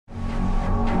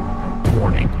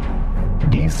Warning.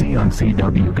 DC on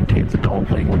CW contains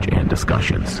adult language and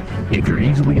discussions. If you're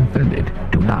easily offended,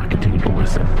 do not continue to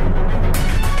listen.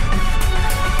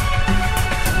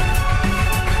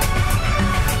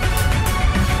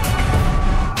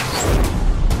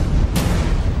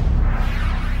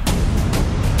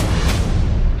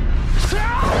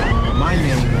 My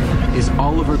name is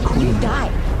Oliver Queen. You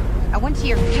died. I went to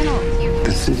your funeral.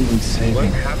 The city needs saving. What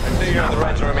happened to you on the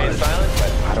right to remain silent?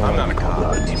 But I don't want to be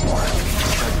called anymore.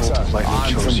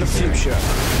 I'm from the future.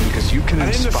 Because you can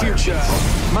inspire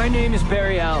people. My name is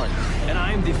Barry Allen, and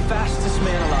I'm the fastest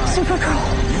man alive. Supergirl.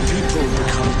 You people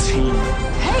become a team.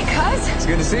 Hey, cuz. It's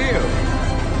good to see you.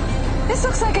 This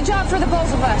looks like a job for the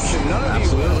both of us. None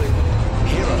of you really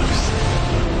heroes.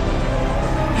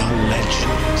 You're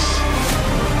legends.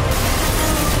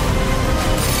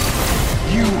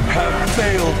 You have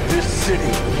failed this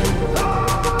city.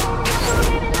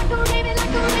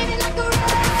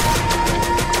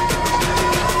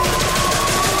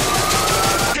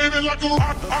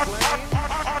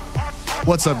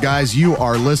 What's up, guys? You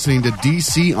are listening to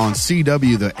DC on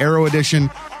CW, the Arrow Edition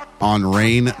on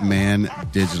Rain Man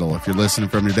Digital. If you're listening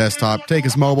from your desktop, take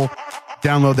us mobile,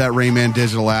 download that Rain Man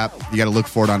Digital app. You got to look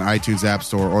for it on iTunes App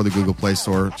Store or the Google Play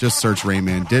Store. Just search Rain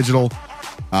Man Digital.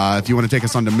 If you want to take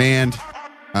us on demand,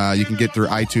 you can get through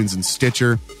iTunes and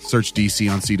Stitcher. Search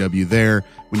DC on CW there.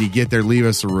 When you get there, leave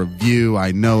us a review.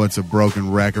 I know it's a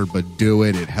broken record, but do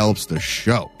it. It helps the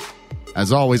show.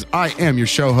 As always, I am your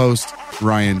show host,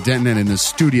 Ryan Denton, and in the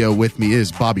studio with me is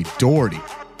Bobby Doherty.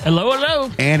 Hello, hello.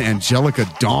 And Angelica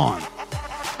Dawn.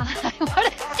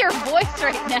 What is your voice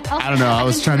right now? I don't know. I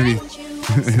was trying to be...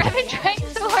 I've been trying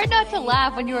so hard not to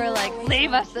laugh when you were like,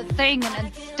 leave us a thing and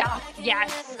then stop.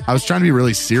 Yes. I was trying to be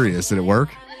really serious. Did it work?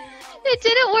 It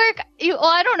didn't work. Well,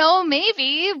 I don't know,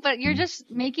 maybe, but you're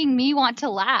just making me want to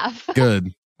laugh.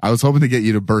 Good. I was hoping to get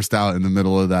you to burst out in the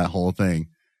middle of that whole thing.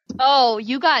 Oh,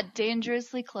 you got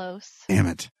dangerously close. Damn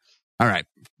it. All right.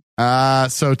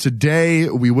 So today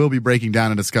we will be breaking down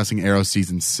and discussing Arrow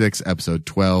Season 6, Episode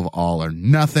 12, All or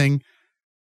Nothing.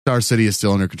 Star City is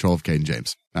still under control of Caden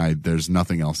James. There's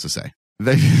nothing else to say.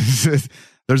 There's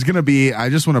going to be, I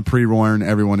just want to pre-warn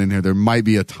everyone in here, there might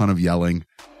be a ton of yelling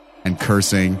and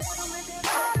cursing.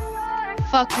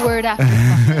 Fuck word after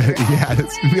fuck word. Yeah,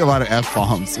 there's going to be a lot of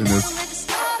F-bombs in this.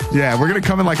 Yeah, we're going to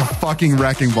come in like a fucking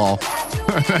wrecking ball.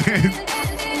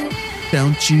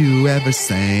 Don't you ever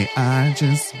say, I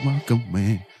just walk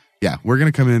away. Yeah, we're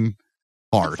going to come in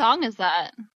hard. What song is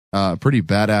that? Pretty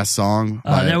badass song.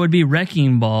 That would be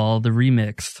Wrecking Ball, the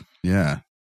remix. Yeah.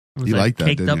 It was You like that,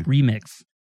 caked didn't up you? remix.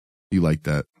 You like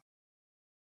that.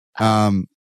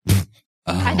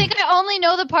 I think I only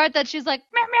know the part that she's like,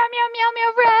 meow, meow, meow, meow,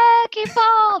 meow, wrecking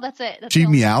ball. That's it. That's She the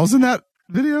only- meows in that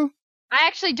video? I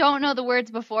actually don't know the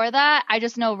words before that. I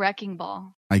just know wrecking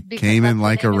ball. I Because came that's in the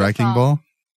like a name of the wrecking song. ball?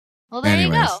 Well, there you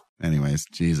go. Anyways,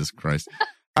 Jesus Christ.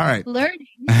 All right. Learning.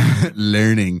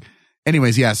 Learning.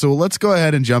 Anyways, yeah, so let's go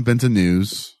ahead and jump into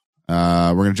news.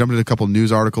 We're going to jump into a couple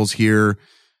news articles here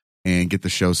and get the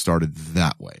show started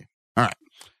that way. All right.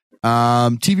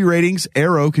 TV ratings,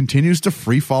 Arrow continues to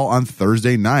free fall on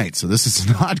Thursday night. So this is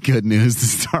not good news to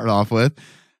start off with.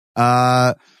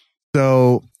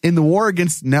 So in the war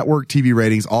against network TV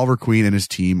ratings, Oliver Queen and his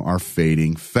team are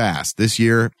fading fast. This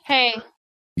year, Hey,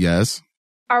 yes.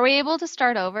 are we able to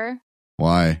start over?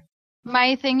 Why?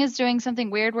 My thing is doing something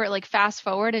weird where it like fast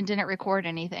forward and didn't record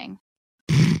anything.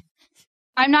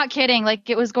 I'm not kidding. Like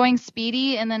it was going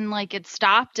speedy and then like it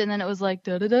stopped and then it was like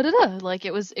da da da da da. Like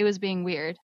it was being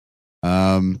weird.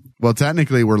 Well,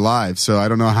 technically we're live, so I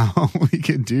don't know how we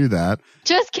can do that.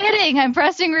 Just kidding. I'm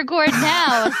pressing record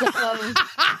now. I suppose.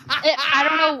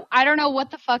 I don't know what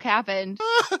the fuck happened.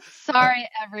 Sorry,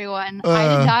 everyone.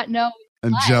 I did not know.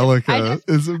 Angelica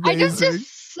is amazing. I just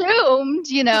assumed,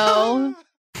 you know.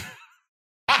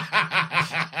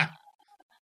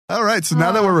 All right, so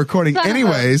now that we're recording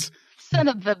anyways. Son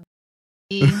of a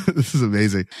This is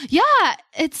amazing. Yeah,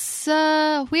 it's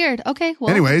weird. Okay, well,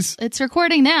 Anyways. it's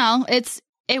recording now.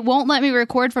 It won't let me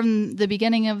record from the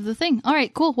beginning of the thing. All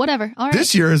right, cool, whatever. All right.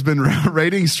 This year has been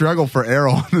rating struggle for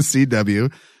Arrow on the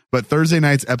CW, but Thursday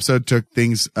night's episode took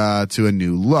things to a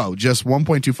new low. Just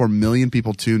 1.24 million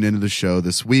people tuned into the show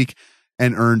this week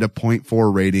and earned a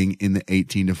 0.4 rating in the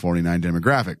 18 to 49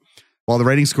 demographic. While the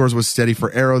rating scores was steady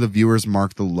for Arrow, the viewers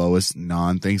marked the lowest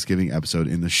non-Thanksgiving episode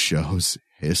in the show's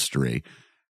history.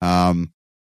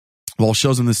 While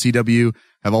shows on the CW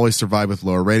have always survived with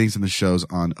lower ratings than the shows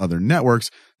on other networks,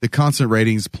 the constant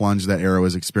ratings plunge that Arrow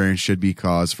has experienced should be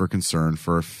cause for concern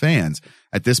for fans.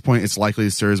 At this point, it's likely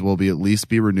the series will at least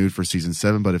be renewed for season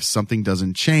 7, but if something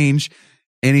doesn't change,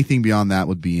 anything beyond that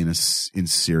would be in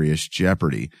serious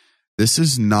jeopardy. This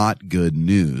is not good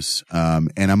news.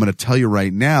 And I'm going to tell you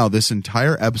right now, this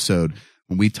entire episode,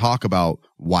 when we talk about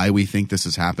why we think this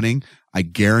is happening, I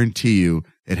guarantee you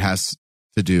it has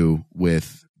to do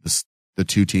with the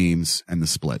two teams and the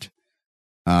split.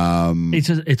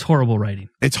 It's horrible writing.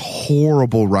 It's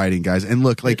horrible writing, guys. And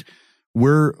look, like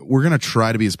we're going to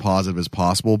try to be as positive as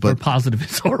possible, but positive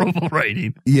is horrible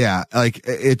writing. Yeah. Like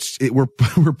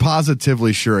we're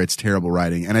positively sure it's terrible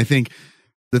writing. And I think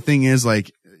the thing is,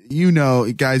 like,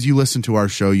 guys, you listen to our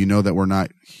show, you know that we're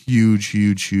not huge,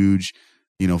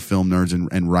 film nerds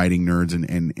and writing nerds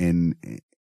and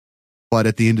but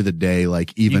at the end of the day,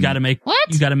 like, even you got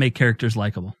to make characters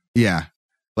likable. Yeah.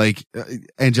 Like,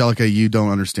 Angelica, you don't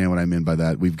understand what I mean by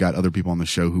that. We've got other people on the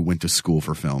show who went to school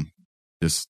for film.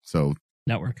 Just so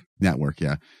network. Yeah.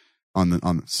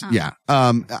 Yeah.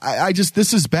 I just,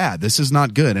 this is bad. This is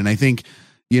not good. And I think,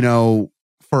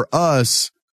 for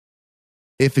us,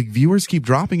 if the viewers keep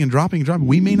dropping,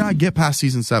 we may not get past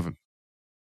season 7.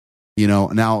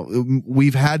 Now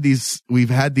we've had these,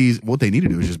 what they need to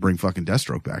do is just bring fucking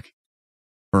Deathstroke back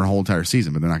for a whole entire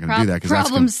season, but they're not going to do that.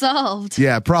 Problem solved.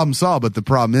 Yeah, problem solved. But the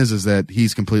problem is that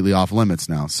he's completely off limits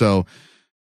now. So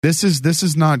this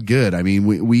is not good. I mean,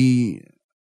 we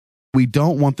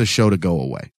don't want the show to go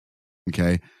away.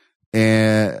 Okay.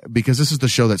 And because this is the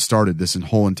show that started this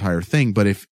whole entire thing. But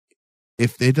if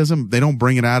they don't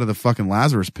bring it out of the fucking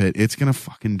Lazarus pit, it's going to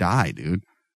fucking die, dude.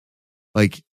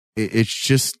 Like,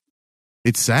 it's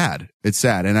sad. It's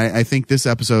sad. And I think this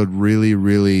episode really,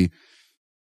 really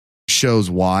shows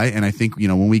why. And I think,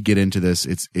 when we get into this,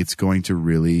 it's going to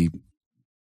really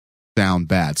sound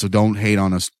bad. So don't hate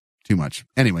on us too much.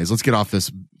 Anyways, let's get off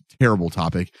this terrible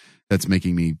topic that's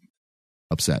making me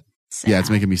upset. Sad. Yeah, it's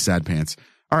making me sad pants.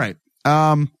 All right.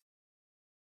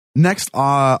 Next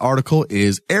article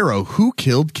is Arrow, who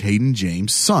killed Caden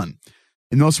James' son.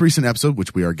 In the most recent episode,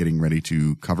 which we are getting ready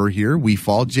to cover here, we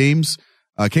fall James.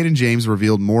 Caden James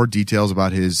revealed more details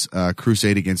about his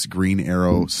crusade against Green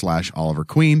Arrow / Oliver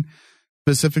Queen,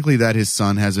 specifically that his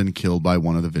son has been killed by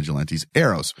one of the vigilantes'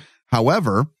 arrows.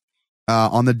 However,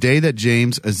 on the day that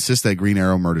James insists that Green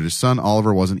Arrow murdered his son,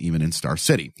 Oliver wasn't even in Star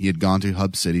City. He had gone to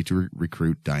Hub City to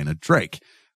recruit Dinah Drake.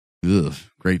 Ugh,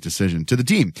 great decision to the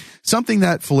team. Something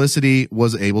that Felicity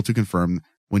was able to confirm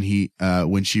when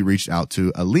she reached out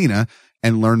to Alina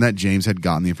and learned that James had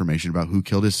gotten the information about who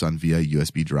killed his son via a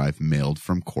USB drive mailed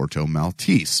from Corto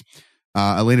Maltese.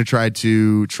 Alina tried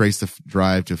to trace the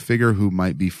drive to figure who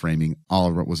might be framing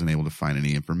Oliver, wasn't able to find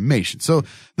any information. So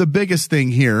the biggest thing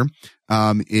here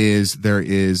is there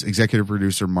is executive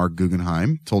producer Mark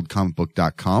Guggenheim told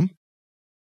comicbook.com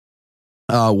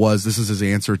this is his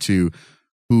answer to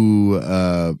who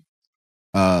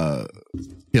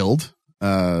killed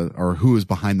or who is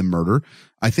behind the murder.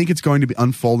 I think it's going to be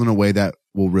unfold in a way that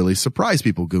will really surprise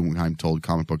people, Guggenheim told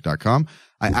comicbook.com.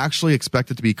 I actually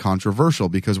expect it to be controversial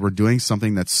because we're doing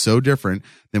something that's so different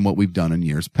than what we've done in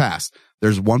years past.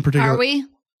 There's one particular... Are we?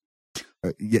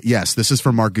 Yes, this is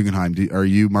from Mark Guggenheim. Are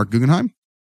you Mark Guggenheim?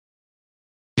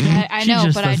 I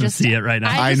know, but I just see it right now.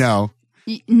 I know.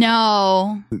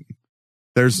 No.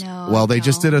 They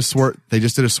just did a swerve. They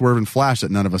just did a swerve and flash that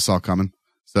none of us saw coming.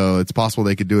 So it's possible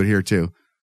they could do it here too.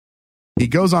 He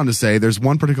goes on to say, there's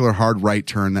one particular hard right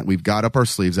turn that we've got up our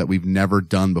sleeves that we've never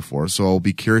done before. So I'll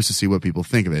be curious to see what people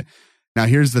think of it. Now,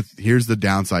 here's the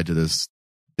downside to this,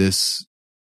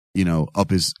 up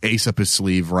his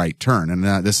sleeve right turn. And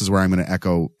this is where I'm going to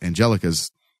echo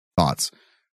Angelica's thoughts.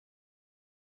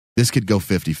 This could go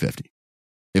 50-50.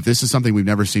 If this is something we've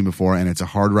never seen before and it's a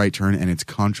hard right turn and it's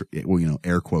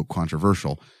air quote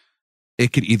controversial,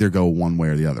 it could either go one way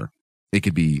or the other. It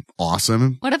could be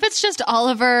awesome. What if it's just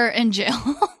Oliver in jail?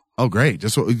 Oh, great.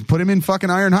 Just put him in fucking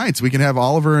Iron Heights. We can have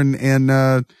Oliver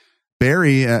and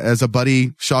Barry as a buddy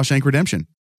Shawshank Redemption.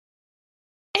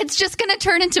 It's just going to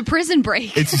turn into Prison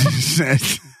Break.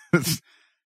 It's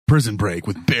Prison Break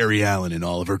with Barry Allen and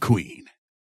Oliver Queen.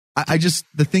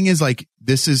 The thing is, like,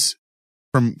 this is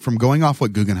from going off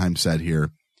what Guggenheim said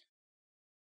here,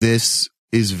 this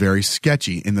is very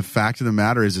sketchy. And the fact of the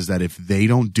matter is that if they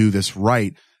don't do this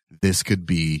right, this could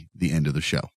be the end of the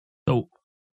show. So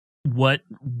what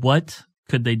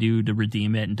could they do to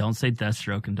redeem it? And don't say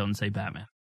Deathstroke and don't say Batman.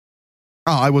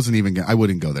 Oh, I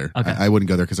wouldn't go there. Okay. I wouldn't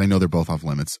go there because I know they're both off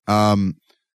limits.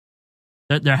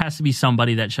 There has to be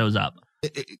somebody that shows up.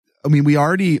 I mean, we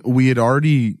had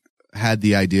already had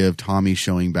the idea of Tommy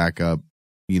showing back up,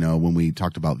 when we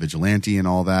talked about Vigilante and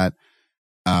all that,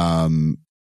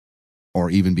 or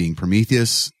even being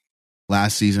Prometheus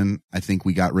last season. I think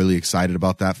we got really excited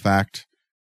about that fact.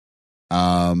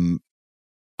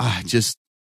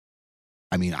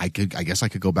 I mean, I guess I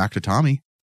could go back to Tommy,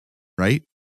 right?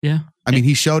 Yeah. I mean,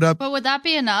 he showed up. But would that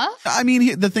be enough? I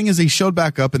mean, the thing is, he showed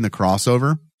back up in the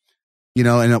crossover, you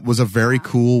know, and it was a very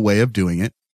cool way of doing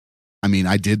it. I mean,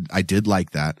 I did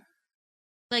like that.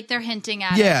 Like they're hinting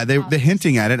at yeah, it. they're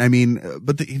hinting at it. I mean,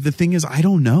 but the thing is, I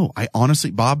don't know. I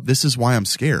honestly, Bob, this is why I'm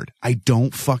scared. I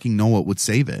don't fucking know what would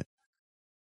save it.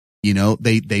 You know,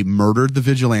 they murdered the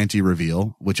vigilante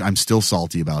reveal, which I'm still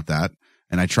salty about that,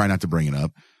 and I try not to bring it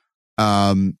up.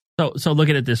 So look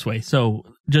at it this way. So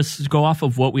just go off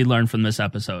of what we learned from this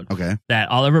episode. Okay. That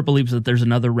Oliver believes that there's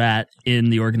another rat in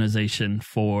the organization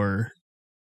for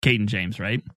Kate and James,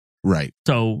 right? Right.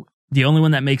 So the only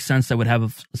one that makes sense that would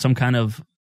have some kind of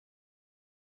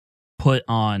put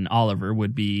on Oliver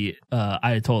would be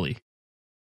Ayatollah.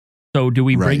 So do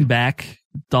we bring back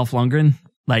Dolph Lundgren?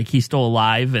 Like he's still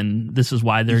alive and this is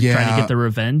why they're trying to get their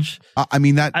revenge? I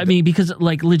mean, because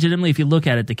like legitimately, if you look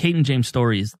at it, the Kate and James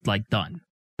story is like done.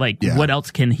 Like what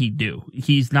else can he do?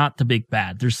 He's not the big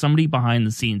bad. There's somebody behind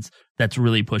the scenes that's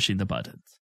really pushing the buttons.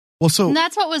 Well, and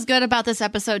that's what was good about this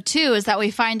episode too, is that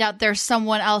we find out there's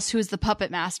someone else who's the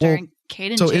puppet master, and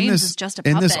Kate and James is just a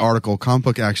puppet. In this article, Comic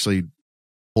Book actually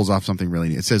pulls off something really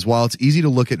neat. It says, while it's easy to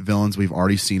look at villains we've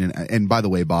already seen, and by the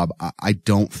way, Bob, I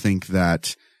don't think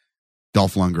that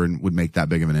Dolph Lundgren would make that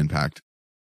big of an impact.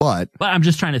 But I'm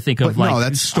just trying to think of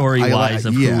story wise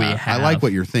of who we have. I like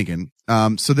what you're thinking.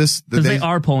 So because they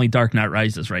are pulling Dark Knight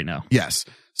Rises right now. Yes.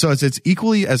 So it's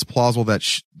equally as plausible that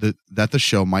that the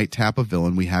show might tap a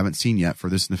villain we haven't seen yet for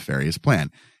this nefarious plan.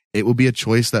 It will be a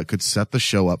choice that could set the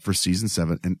show up for season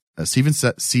 7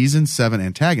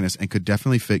 antagonist, and could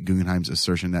definitely fit Guggenheim's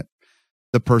assertion that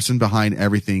the person behind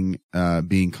everything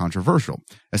being controversial,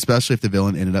 especially if the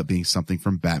villain ended up being something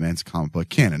from Batman's comic book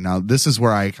canon. Now, this is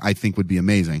where I think would be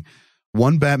amazing.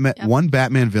 One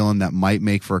Batman villain that might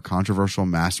make for a controversial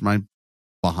mastermind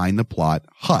behind the plot,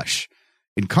 Hush.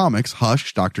 In comics,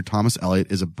 Hush, Dr. Thomas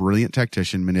Elliot, is a brilliant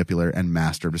tactician, manipulator, and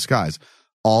master of disguise.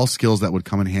 All skills that would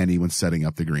come in handy when setting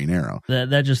up the Green Arrow.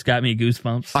 That just got me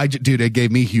goosebumps. Dude, it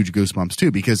gave me huge goosebumps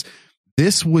too, because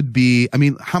this would be, I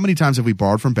mean, how many times have we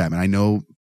borrowed from Batman? I know,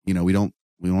 you know, we don't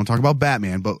talk about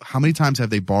Batman, but how many times have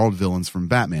they borrowed villains from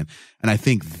Batman? And I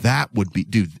think that would be,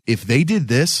 dude, if they did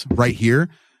this right here,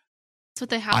 that's what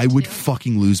they have I would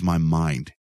fucking lose my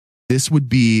mind. This would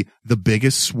be the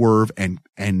biggest swerve,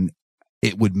 and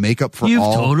it would make up for You've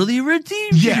totally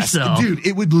redeemed yourself. Dude,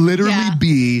 it would literally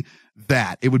be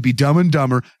that. It would be Dumb and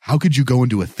Dumber. How could you go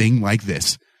into a thing like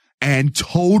this and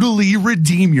totally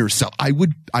redeem yourself? I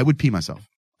would pee myself.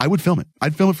 I would film it.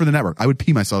 I'd film it for the network. I would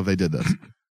pee myself if they did this.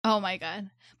 Oh my God.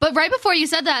 But right before you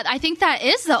said that, I think that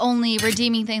is the only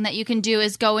redeeming thing that you can do,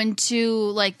 is go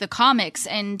into like the comics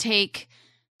and take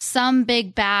some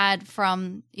big bad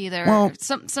from either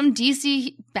some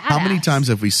DC badass. How many times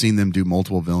have we seen them do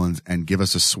multiple villains and give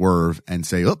us a swerve and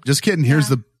say, oh, just kidding, here's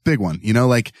the big one? You know,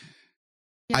 like,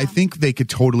 I think they could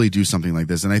totally do something like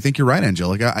this. And I think you're right,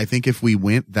 Angelica. I think if we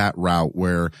went that route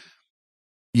where,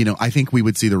 you know, I think we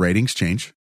would see the ratings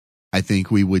change. I think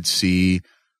we would see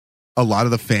a lot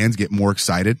of the fans get more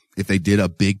excited if they did a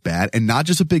big bad, and not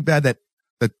just a big bad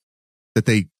that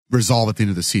they resolve at the end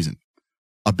of the season.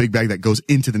 A big bad that goes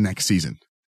into the next season,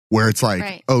 where it's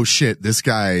like, oh shit, this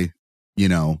guy, you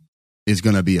know, is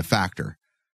going to be a factor.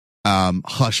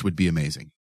 Hush would be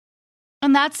amazing.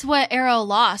 And that's what Arrow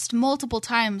lost multiple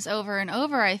times over and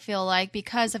over, I feel like,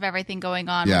 because of everything going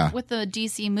on with the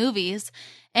DC movies.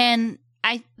 And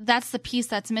that's the piece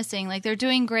that's missing. Like, they're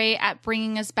doing great at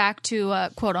bringing us back to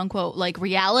quote unquote like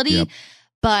reality,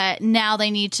 but now they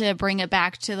need to bring it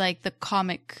back to like the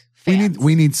comic fans.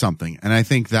 We need something. And I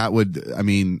think that would, I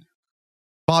mean,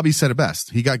 Bobby said it best.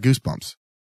 He got goosebumps.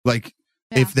 Like,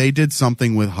 if they did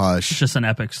something with Hush, it's just an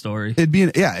epic story. It'd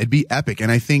be epic.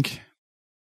 And I think,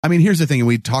 I mean, here's the thing, and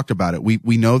we talked about it.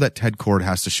 We know that Ted Kord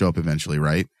has to show up eventually,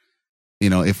 right? You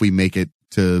know, if we make it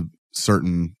to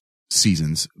certain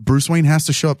seasons, Bruce Wayne has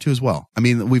to show up too as well. I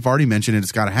mean, we've already mentioned it.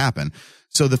 It's got to happen.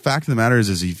 So the fact of the matter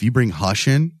is if you bring Hush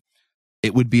in,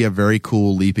 it would be a very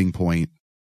cool leaping point,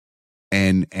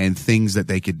 and things that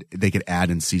they could add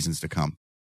in seasons to come.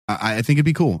 I think it'd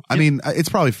be cool. I mean, it's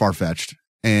probably far-fetched,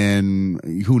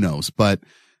 and who knows, but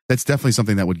that's definitely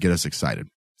something that would get us excited.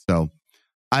 So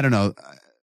I don't know.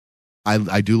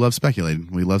 I do love speculating.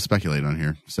 We love speculating on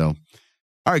here. So,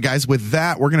 all right, guys, with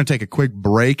that, we're going to take a quick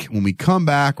break. When we come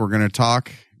back, we're going to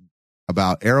talk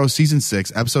about Arrow Season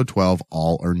 6, Episode 12,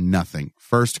 All or Nothing.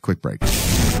 First, quick break.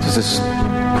 Does this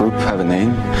group have a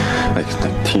name?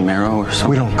 Like Team Arrow or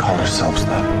something? We don't call ourselves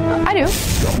that. I do.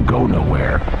 Don't go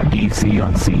nowhere. DC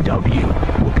on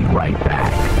CW. We'll be right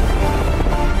back.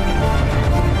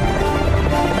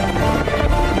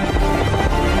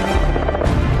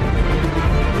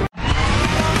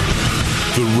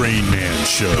 Rain Man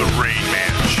Show. The Rain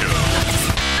Man Show.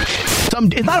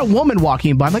 It's not a woman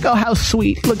walking by. I'm like, oh, how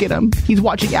sweet. Look at him. He's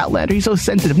watching Outlander. He's so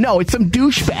sensitive. No, it's some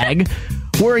douchebag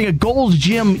wearing a Gold's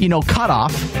Gym,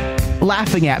 cutoff,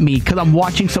 laughing at me because I'm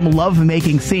watching some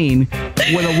love-making scene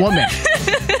with a woman.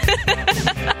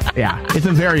 Yeah, it's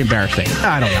very embarrassing.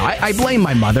 I don't know. I blame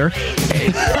my mother. That's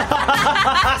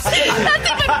even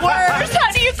worse.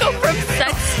 How do you go from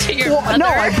sex to your mother?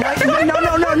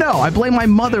 No, I blame my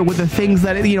mother with the things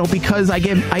that, because I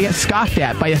get scoffed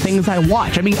at by the things I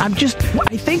watch. I mean, I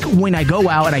think when I go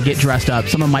out and I get dressed up,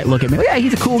 someone might look at me, yeah,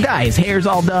 he's a cool guy. His hair's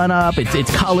all done up.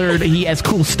 It's colored. He has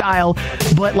cool style.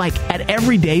 But at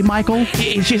every day, Michael,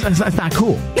 it's not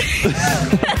cool.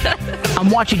 I'm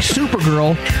watching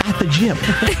Supergirl at the gym.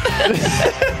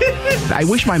 I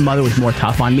wish my mother was more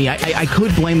tough on me. I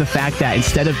could blame the fact that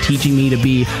instead of teaching me to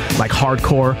be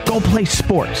hardcore, go play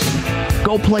sports.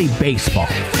 Go play baseball.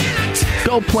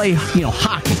 Go play,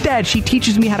 hockey. Instead, she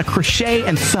teaches me how to crochet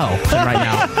and sew right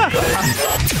now.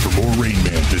 For more Rain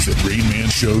Man, visit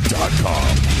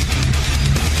RainManShow.com.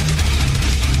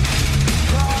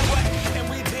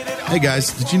 Hey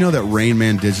guys, did you know that Rain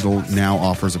Man Digital now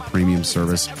offers a premium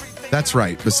service? That's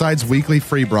right. Besides weekly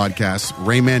free broadcasts,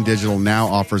 Rain Man Digital now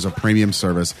offers a premium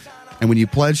service. And when you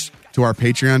pledge to our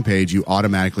Patreon page, you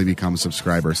automatically become a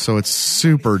subscriber. So it's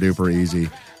super duper easy.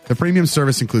 The premium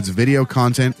service includes video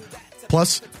content,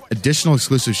 plus additional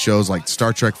exclusive shows like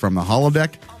Star Trek From the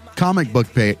Holodeck, Comic Book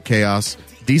Chaos,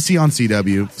 DC on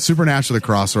CW, Supernatural The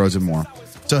Crossroads, and more.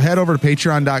 So head over to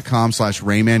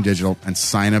patreon.com/RainManDigital and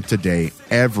sign up today.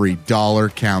 Every dollar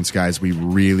counts, guys. We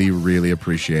really, really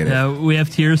appreciate it. We have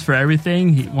tiers for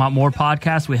everything. You want more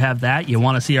podcasts? We have that. You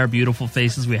want to see our beautiful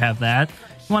faces? We have that.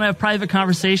 You want to have private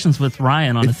conversations with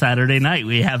Ryan on a Saturday night?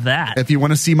 We have that. If you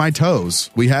want to see my toes,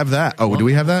 we have that. Oh, do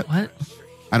we have that? What?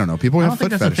 I don't know. People have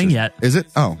foot fetishes. I don't think that's a thing yet. Is it?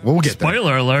 Oh, well, we'll get there.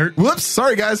 Spoiler alert. Whoops.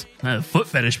 Sorry, guys. Foot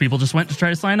fetish people just went to try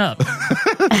to sign up.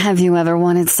 Have you ever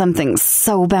wanted something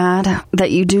so bad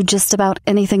that you do just about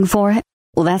anything for it?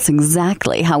 Well, that's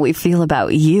exactly how we feel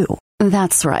about you.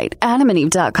 That's right.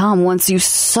 AdamandEve.com wants you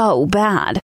so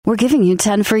bad. We're giving you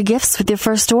 10 free gifts with your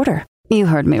first order. You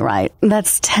heard me right.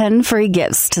 That's 10 free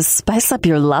gifts to spice up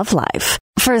your love life.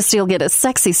 First, you'll get a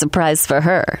sexy surprise for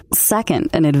her.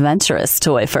 Second, an adventurous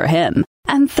toy for him.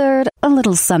 And third, a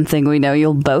little something we know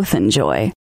you'll both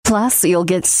enjoy. Plus, you'll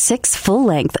get 6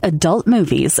 full-length adult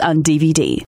movies on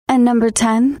DVD. And number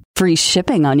 10, free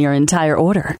shipping on your entire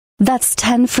order. That's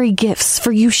 10 free gifts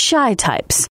for you shy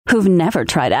types who've never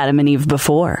tried Adam and Eve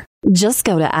before. Just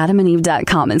go to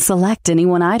AdamandEve.com and select any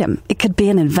one item. It could be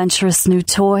an adventurous new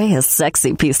toy, a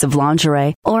sexy piece of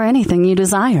lingerie, or anything you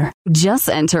desire. Just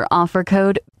enter offer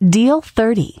code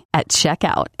DEAL30 at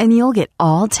checkout, and you'll get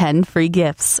all 10 free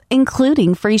gifts,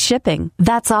 including free shipping.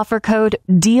 That's offer code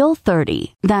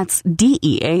DEAL30. That's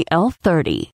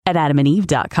DEAL30 at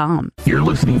AdamandEve.com. You're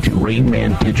listening to Rain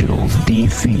Man Digital's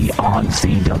DC on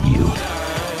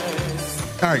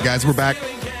CW. All right, guys, we're back.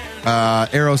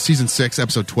 Arrow Season 6,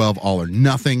 Episode 12, All or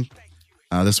Nothing.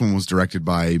 This one was directed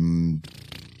by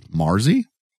Marzi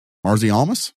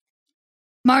Almus?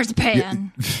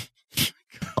 Marzipan.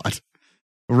 God.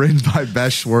 Written by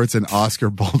Beth Schwartz and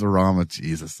Oscar Balderrama.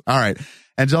 Jesus. All right.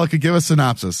 Angelica, give us a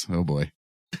synopsis. Oh, boy.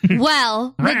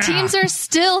 Well, the teams are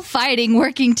still fighting,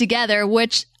 working together,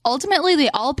 which ultimately they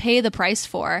all pay the price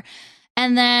for.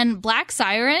 And then Black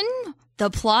Siren, the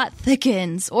plot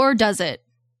thickens. Or does it?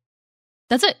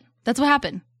 That's it. That's what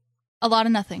happened. A lot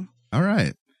of nothing. All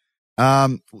right.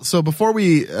 So before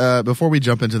we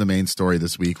jump into the main story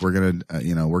this week, we're gonna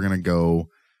go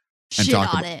and shit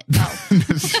talk on about it.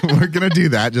 Oh. We're gonna do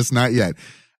that, just not yet.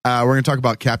 We're gonna talk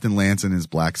about Captain Lance and his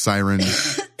Black Siren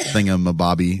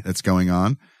thingamabobby that's going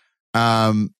on.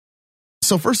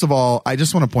 So first of all, I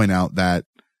just want to point out that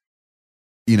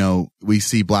we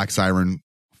see Black Siren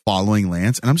following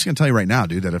Lance, and I'm just gonna tell you right now,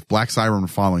 dude, that if Black Siren were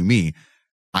following me,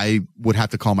 I would have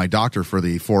to call my doctor for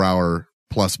the 4-hour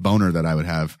plus boner that I would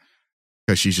have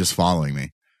because she's just following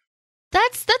me.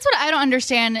 That's what I don't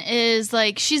understand is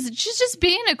she's just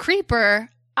being a creeper.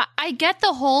 I get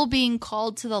the whole being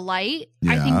called to the light.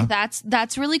 Yeah. I think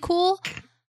that's really cool.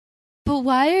 But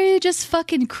why are you just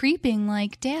fucking creeping?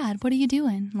 Dad, what are you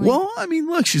doing? Well, I mean,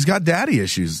 look, she's got daddy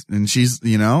issues and she's,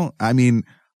 I mean,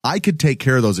 I could take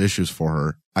care of those issues for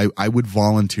her. I would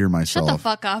volunteer myself. Shut the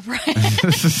fuck up,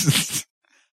 right?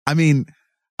 I mean,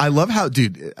 I love how,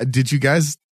 dude, did you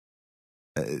guys,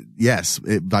 yes,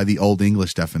 by the old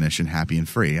English definition, happy and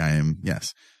free, I am,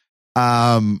 yes.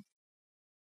 But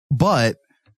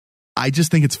I just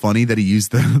think it's funny that he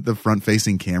used the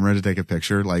front-facing camera to take a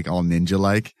picture, all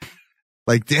ninja-like.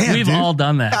 Like, damn, We've dude. all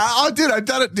done that. Oh, dude, I've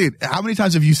done it, dude. How many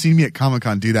times have you seen me at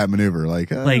Comic-Con do that maneuver? Like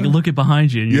look at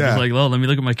behind you, and you're Yeah. just like, "Oh, let me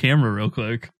look at my camera real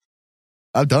quick."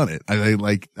 I've done it.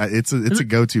 It's a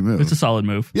go-to move. It's a solid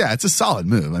move. Yeah, it's a solid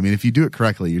move. I mean, if you do it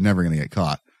correctly, you're never going to get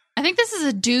caught. I think this is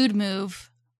a dude move.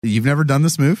 You've never done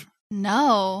this move?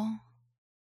 No.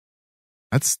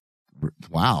 That's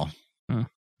wow. Huh.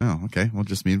 Oh, okay. Well,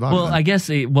 just me and Bobby. Well, then. I guess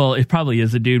it probably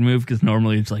is a dude move because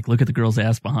normally it's like, look at the girl's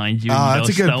ass behind you. Oh, And that's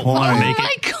a you good don't want to point.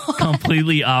 make it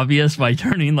completely obvious by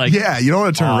turning yeah, you don't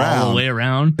want to turn all around. the way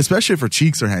around. Especially if her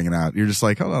cheeks are hanging out. You're just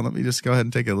like, hold on, let me just go ahead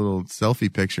and take a little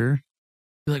selfie picture.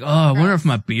 You're like, oh, I wonder if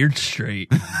my beard's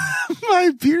straight.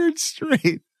 My beard's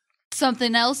straight.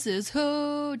 Something else is.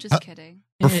 Oh, just kidding.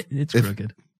 It's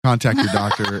crooked. Contact your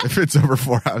doctor if it's over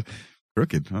 4 hours.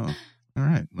 Crooked. Oh, all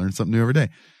right. Learn something new every day.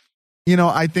 You know,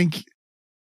 I think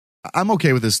I'm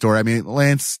okay with this story. I mean,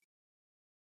 Lance,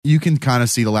 you can kind of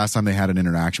see the last time they had an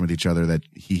interaction with each other that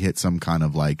he hit some kind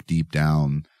of like deep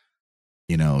down,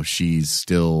 you know, she's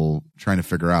still trying to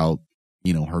figure out,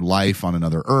 you know, her life on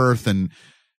another earth. And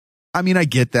I mean, I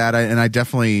get that.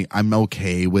 I'm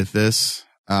okay with this.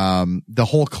 The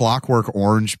whole Clockwork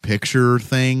Orange picture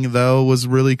thing though was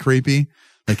really creepy.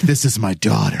 Like, this is my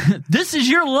daughter. This is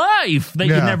your life that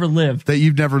you never lived. That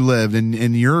you've never lived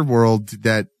in your world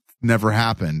that never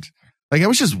happened. Like, it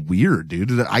was just weird,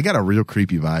 dude. I got a real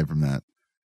creepy vibe from that.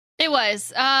 It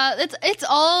was. It's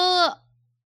all.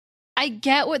 I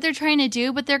get what they're trying to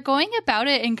do, but they're going about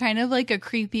it in kind of like a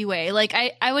creepy way. Like,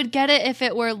 I would get it if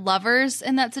it were lovers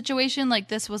in that situation, like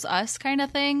This Was Us kind of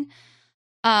thing.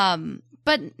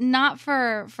 But not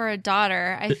for a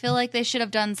daughter. I feel like they should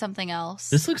have done something else.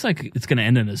 This looks like it's going to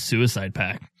end in a suicide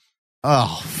pact.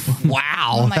 Oh,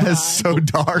 wow. That is so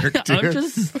dark, dude. I'm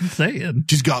just saying.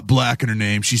 She's got black in her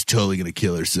name. She's totally going to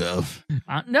kill herself.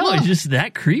 No, it's just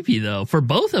that creepy, though, for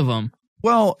both of them.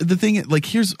 Well, the thing, like,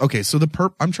 so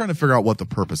I'm trying to figure out what the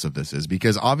purpose of this is,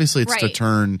 because obviously it's to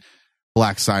turn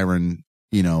Black Siren,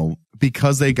 you know,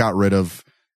 because they got rid of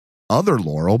other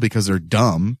Laurel because they're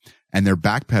dumb. And they're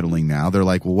backpedaling now. They're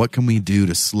like, well, what can we do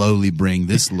to slowly bring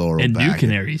this Laurel and back? New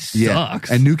Canary sucks.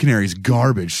 And New Canary's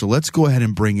garbage. So let's go ahead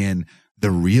and bring in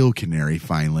the real Canary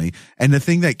finally. And the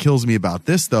thing that kills me about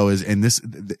this, though, is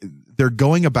they're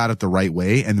going about it the right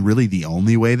way and really the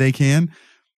only way they can.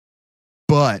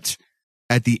 But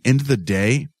at the end of the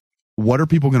day, what are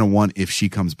people going to want if she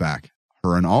comes back?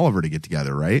 Her and Oliver to get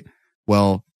together, right?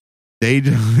 Well, they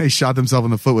shot themselves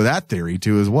in the foot with that theory,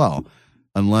 too, as well.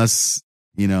 Unless,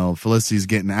 you know, Felicity's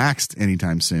getting axed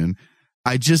anytime soon.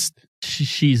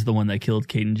 She's the one that killed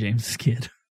Caden James' kid.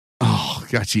 Oh,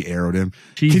 God, she arrowed him.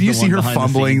 She's Can you see her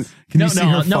fumbling? Can you see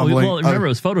her fumbling? Well, remember, it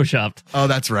was photoshopped. Oh,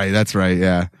 that's right. That's right.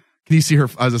 Yeah. Can you see her?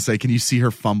 I was gonna say, can you see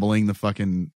her fumbling the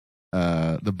fucking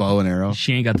the bow and arrow?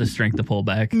 She ain't got the strength to pull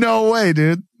back. No way,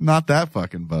 dude. Not that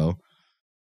fucking bow.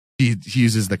 He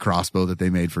uses the crossbow that they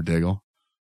made for Diggle.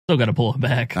 Still got to pull it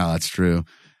back. Oh, that's true.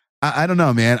 I don't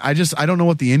know, man. I don't know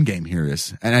what the end game here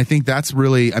is. And I think that's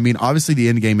really, I mean, obviously the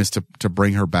end game is to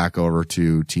bring her back over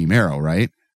to Team Arrow,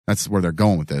 right? That's where they're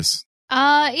going with this.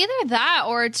 Either that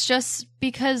or it's just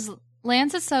because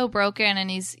Lance is so broken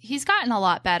and he's gotten a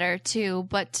lot better too,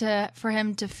 but for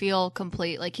him to feel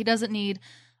complete, like he doesn't need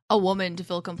a woman to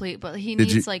feel complete, but he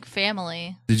needs like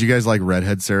family. Did you guys like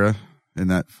redhead Sarah in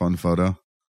that fun photo?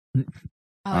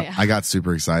 Oh yeah. I got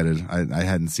super excited. I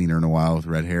hadn't seen her in a while with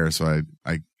red hair, so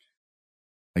I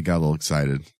got a little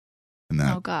excited in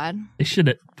that. Oh God! They should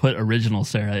have put original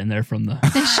Sarah in there from the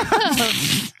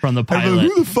from the pilot. Like,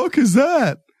 who the fuck is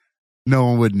that? No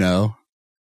one would know.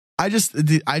 I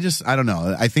don't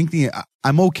know. I think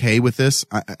I'm okay with this.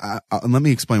 Let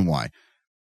me explain why.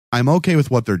 I'm okay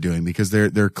with what they're doing because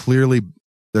they're clearly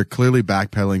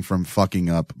backpedaling from fucking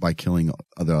up by killing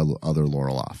other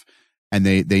Laurel off. And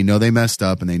they know they messed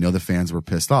up and they know the fans were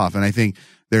pissed off. And I think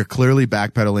they're clearly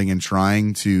backpedaling and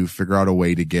trying to figure out a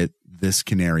way to get this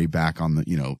Canary back on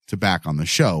the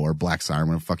show, or Black Siren,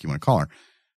 whatever the fuck you want to call her.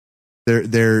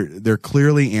 They're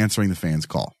clearly answering the fans'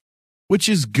 call, which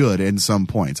is good in some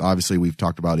points. Obviously, we've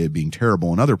talked about it being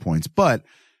terrible in other points, but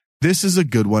this is a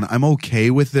good one. I'm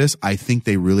okay with this. I think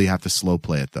they really have to slow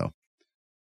play it though.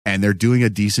 And they're doing a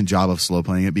decent job of slow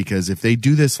playing it, because if they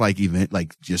do this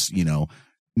just, you know,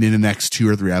 in the next 2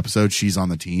 or 3 episodes, she's on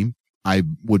the team, I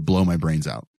would blow my brains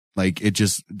out. Like, it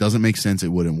just doesn't make sense. It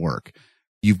wouldn't work.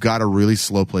 You've got to really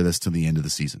slow play this to the end of the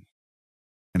season.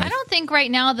 And I don't think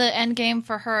right now the end game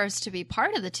for her is to be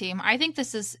part of the team. I think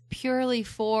this is purely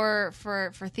for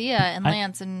Thea and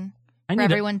Lance and for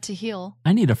everyone to heal.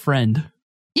 I need a friend.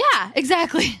 Yeah,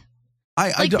 exactly.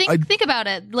 Think about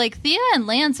it. Like Thea and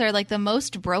Lance are like the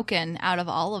most broken out of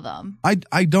all of them.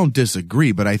 I don't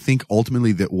disagree, but I think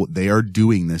ultimately that they are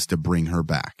doing this to bring her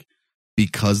back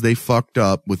because they fucked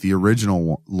up with the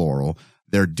original Laurel.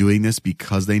 They're doing this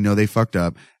because they know they fucked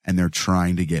up and they're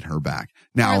trying to get her back.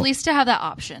 Now, or at least to have that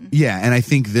option. Yeah. And I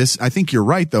think you're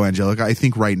right though, Angelica. I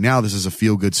think right now this is a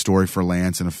feel good story for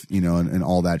Lance and, and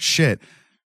all that shit.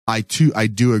 I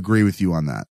do agree with you on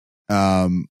that.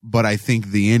 But I think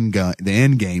the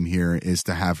end game here is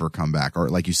to have her come back, or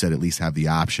like you said, at least have the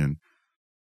option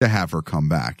to have her come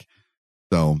back.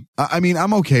 So, I mean,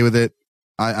 I'm okay with it.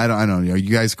 I don't know. Are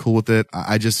you guys cool with it?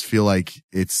 I just feel like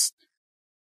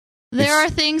there are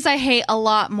things I hate a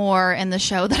lot more in the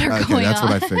show that are going on. That's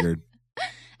what I figured.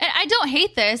 And I don't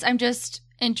hate this. I'm just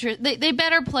interested. They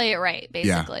better play it right,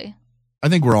 basically. Yeah. I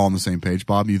think we're all on the same page.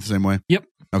 Bob, you the same way? Yep.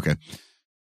 Okay.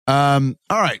 All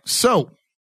right. So,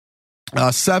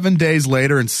 7 days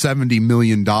later and $70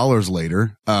 million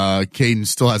later, Caden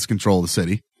still has control of the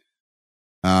city.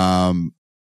 That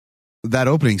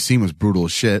opening scene was brutal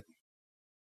as shit.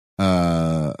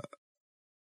 Homeboy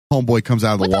comes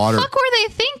out of the water. What the fuck were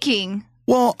they thinking?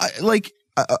 Well,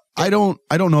 I don't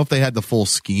know if they had the full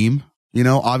scheme.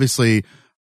 Obviously,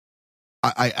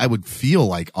 I would feel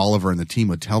like Oliver and the team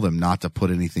would tell them not to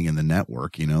put anything in the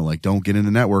network, like don't get in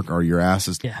the network or your ass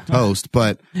is toast.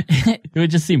 But it would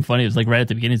just seem funny. It was like right at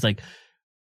the beginning. It's like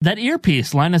that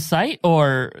earpiece, line of sight,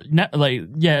 or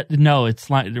it's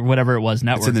whatever it was,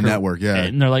 network. It's in the network, yeah.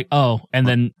 And they're like, oh, and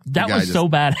then that was so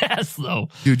badass though.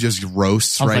 Dude just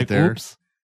roasts right there. Oops.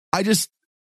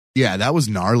 That was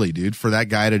gnarly, dude. For that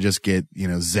guy to just get,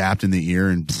 zapped in the ear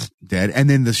and dead. And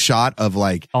then the shot of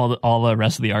like all the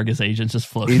rest of the Argus agents just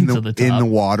floating to the top in the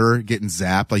water, getting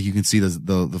zapped. Like you can see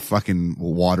the fucking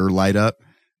water light up.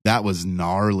 That was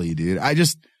gnarly, dude.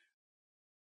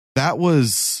 That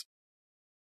was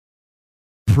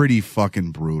pretty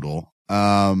fucking brutal.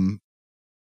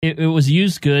 It was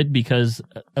used good because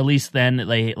at least then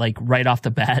they like right off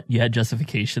the bat you had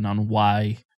justification on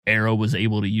why Arrow was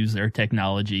able to use their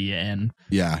technology and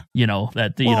it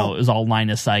was all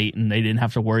line of sight and they didn't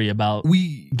have to worry about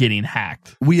getting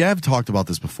hacked. We have talked about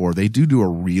this before. They do a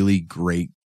really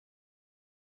great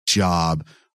job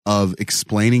of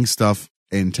explaining stuff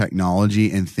in technology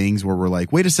and things where we're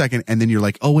like, wait a second. And then you're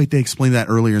like, oh wait, they explained that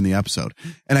earlier in the episode.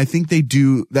 And I think they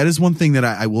do. That is one thing that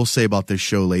I will say about this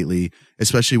show lately,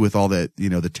 especially with all the,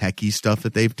 the techie stuff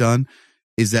that they've done,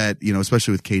 is that,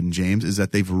 especially with Caden James, is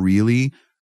that they've really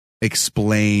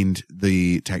explained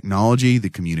the technology, the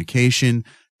communication,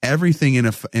 everything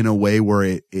in a way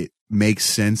where it makes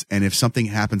sense. And if something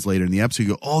happens later in the episode, you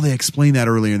go, oh, they explained that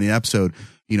earlier in the episode,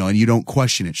 and you don't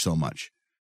question it so much.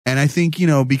 And I think,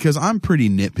 because I'm pretty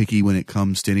nitpicky when it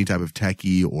comes to any type of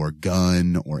techie or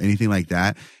gun or anything like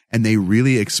that. And they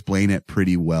really explain it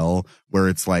pretty well where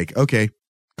it's like, okay,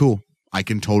 cool. I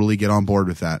can totally get on board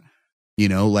with that.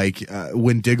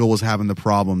 When Diggle was having the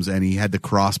problems and he had the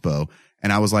crossbow.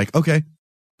 And I was like, okay,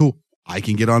 cool. I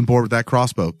can get on board with that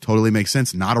crossbow. Totally makes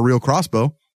sense. Not a real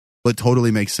crossbow, but totally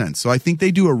makes sense. So I think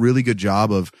they do a really good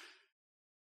job of,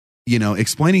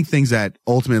 explaining things that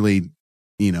ultimately,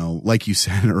 like you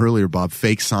said earlier, Bob,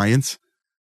 fake science.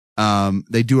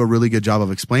 They do a really good job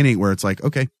of explaining where it's like,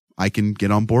 okay, I can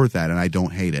get on board with that and I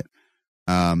don't hate it.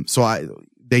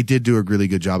 They did do a really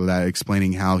good job of that,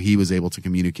 explaining how he was able to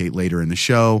communicate later in the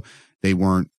show. They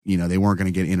weren't going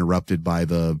to get interrupted by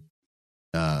the,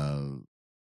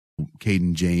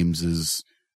 Caden James's,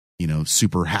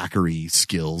 super hackery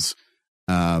skills.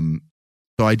 So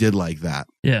I did like that.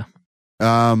 Yeah.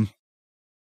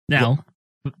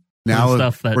 Now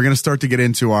stuff that we're going to start to get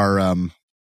into our,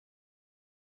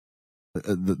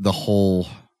 the whole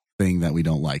thing that we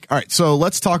don't like. All right. So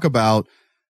let's talk about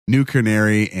New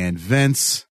Canary and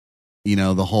Vince,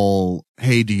 the whole,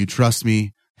 hey, do you trust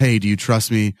me? Hey, do you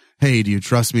trust me? Hey, do you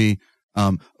trust me?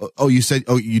 You said,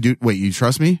 you do. Wait, you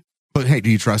trust me? But hey,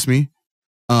 do you trust me?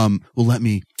 I'm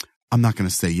not going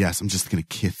to say yes. I'm just going to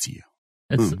kiss you.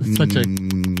 It's such a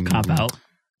cop out.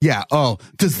 Yeah. Oh,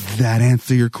 does that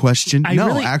answer your question?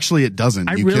 Actually it doesn't.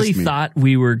 I really thought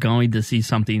we were going to see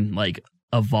something like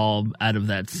evolve out of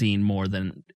that scene more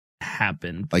than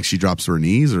happened. Like she drops to her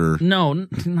knees or? No,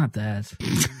 not that.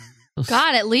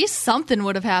 God, at least something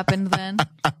would have happened then.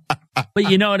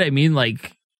 But you know what I mean?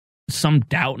 Like some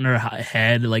doubt in her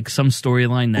head, like some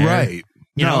storyline there. Right.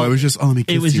 It was just, let me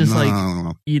kiss you. It was just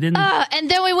like, you didn't. And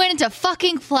then we went into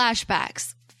fucking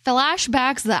flashbacks.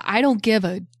 Flashbacks that I don't give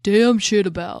a damn shit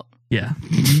about. Yeah.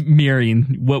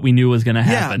 Mirroring what we knew was going to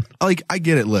happen. Yeah. Like, I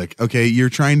get it. Look, okay, you're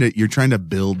trying to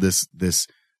build this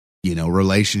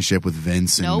relationship with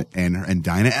Vince and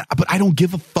Dinah. But I don't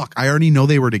give a fuck. I already know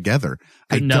they were together.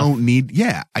 I don't need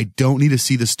to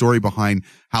see the story behind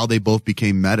how they both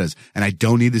became metas. And I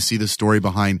don't need to see the story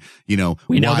behind, we know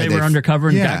they were undercover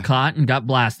and got caught and got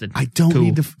blasted. I don't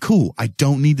need to, I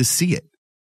don't need to see it,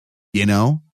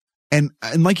 And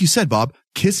like you said, Bob,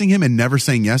 kissing him and never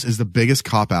saying yes is the biggest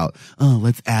cop out. Oh,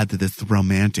 let's add to this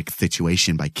romantic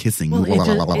situation by kissing. Well,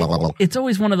 it's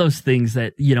always one of those things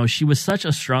that, she was such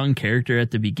a strong character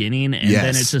at the beginning. And then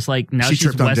it's just like, now she's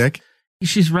tripped on dick.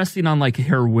 She's resting on like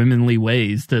her womanly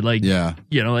ways to like, does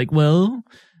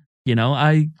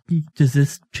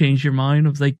this change your mind? I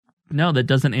was like, no, that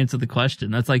doesn't answer the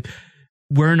question. That's like,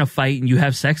 we're in a fight and you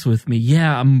have sex with me.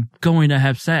 Yeah, I'm going to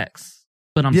have sex.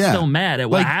 But I'm still mad at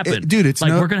what happened. Dude, it's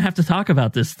like, we're going to have to talk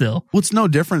about this still. Well, it's no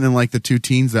different than like the two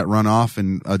teens that run off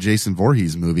in a Jason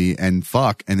Voorhees movie and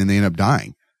fuck, and then they end up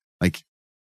dying. Like,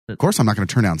 of course I'm not going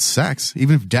to turn down sex,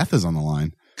 even if death is on the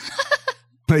line.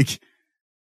 Like,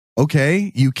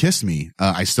 okay, you kissed me.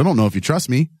 I still don't know if you trust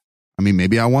me. I mean,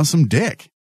 maybe I want some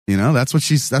dick. That's what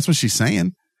she's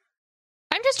saying.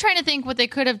 I'm just trying to think what they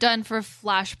could have done for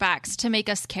flashbacks to make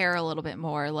us care a little bit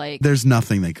more. Like, there's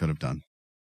nothing they could have done.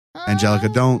 Angelica,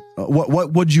 don't.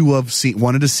 What would you have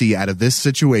wanted to see out of this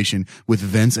situation with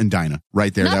Vince and Dinah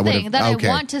right there? Nothing that I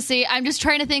want to see. I'm just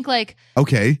trying to think like,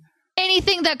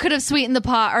 anything that could have sweetened the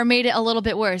pot or made it a little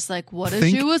bit worse. Like, what if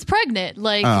she was pregnant?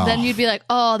 Like, then you'd be like,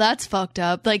 oh, that's fucked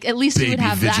up. Like, at least you would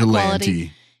have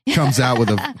vigilante that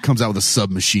quality. comes out with a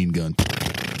submachine gun.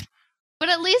 But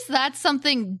at least that's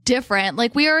something different.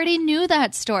 Like, we already knew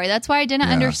that story. That's why I didn't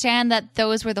understand that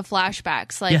those were the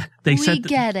flashbacks. Like,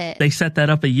 get it. They set that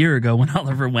up a year ago when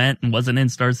Oliver went and wasn't in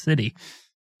Star City.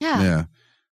 Yeah.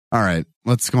 All right.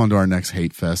 Let's go on to our next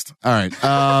hate fest. All right.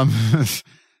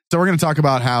 So we're going to talk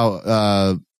about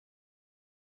how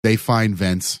they find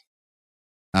Vince.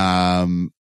 We're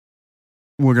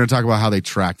going to talk about how they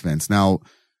tracked Vince. Now,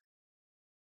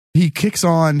 he kicks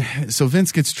on, so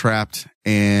Vince gets trapped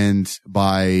and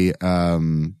by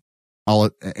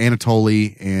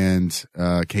Anatoly and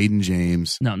Caden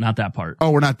James. No, not that part.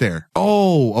 Oh, we're not there.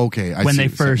 Oh, okay.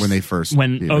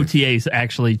 When OTA's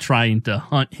actually trying to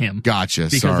hunt him. Gotcha.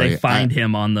 Because they find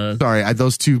him on the. Sorry,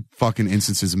 those two fucking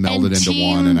instances melded into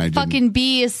one, and I didn't. Fucking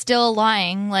B is still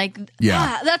lying. Like,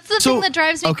 that's the thing that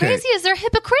drives me crazy is they're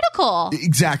hypocritical.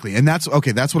 Exactly, and that's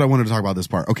okay. That's what I wanted to talk about this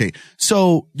part. Okay,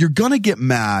 so you're gonna get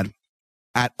mad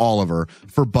at Oliver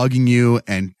for bugging you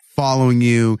and following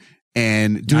you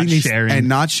and doing these and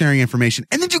not sharing information,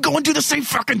 and then you go and do the same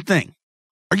fucking thing.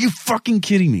 Are you fucking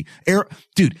kidding me?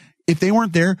 Dude, if they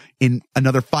weren't there in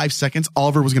another 5 seconds,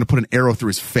 Oliver was going to put an arrow through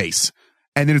his face.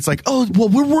 And then it's like, oh, well,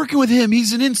 we're working with him.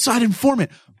 He's an inside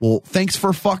informant. Well, thanks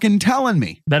for fucking telling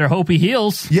me. Better hope he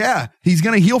heals. Yeah, he's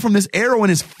going to heal from this arrow in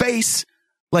his face.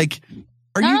 Like,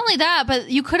 Not only that, but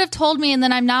you could have told me and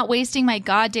then I'm not wasting my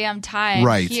goddamn time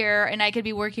here and I could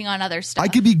be working on other stuff. I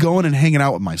could be going and hanging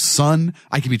out with my son.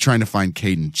 I could be trying to find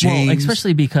Caden James. Well,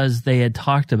 especially because they had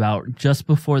talked about just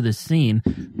before this scene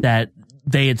that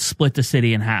they had split the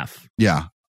city in half. Yeah.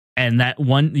 And that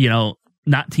one,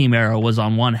 not Team Arrow was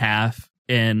on one half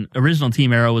and original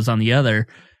Team Arrow was on the other.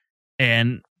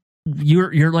 And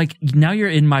you're like, now you're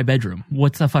in my bedroom.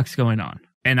 What the fuck's going on?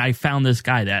 And I found this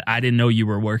guy that I didn't know you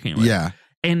were working with. Yeah.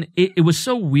 And it was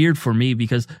so weird for me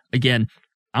because, again,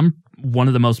 I'm one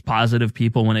of the most positive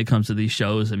people when it comes to these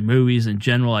shows and movies in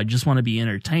general. I just want to be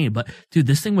entertained. But, dude,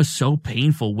 this thing was so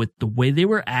painful with the way they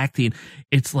were acting.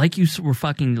 It's like you were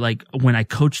fucking like when I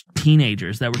coached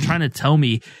teenagers that were trying to tell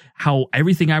me how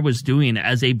everything I was doing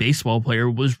as a baseball player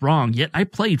was wrong. Yet I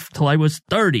played till I was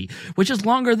 30, which is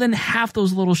longer than half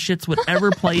those little shits would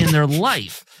ever play in their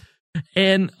life.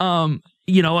 And,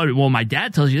 well, my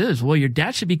dad tells you this. Well, your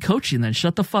dad should be coaching then.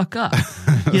 Shut the fuck up.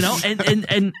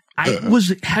 And I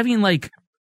was having like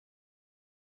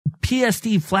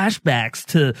PSD flashbacks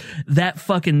to that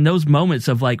fucking, those moments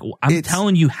of like, I'm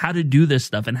telling you how to do this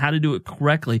stuff and how to do it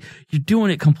correctly. You're doing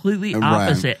it completely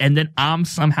opposite. Right. And then I'm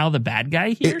somehow the bad guy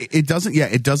here. It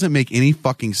doesn't make any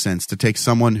fucking sense to take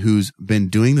someone who's been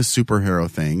doing the superhero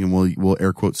thing, and we'll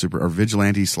air quote or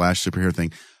vigilante / superhero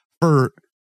thing for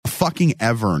fucking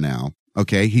ever now.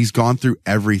 Okay, he's gone through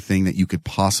everything that you could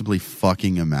possibly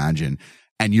fucking imagine.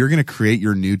 And you're going to create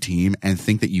your new team and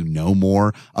think that you know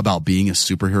more about being a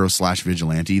superhero /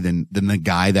 vigilante than the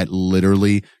guy that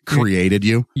literally created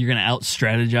you. You're going to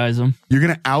out-strategize him? You're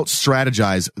going to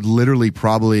out-strategize literally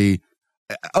probably.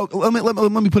 Oh, let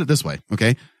me put it this way,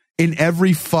 okay? In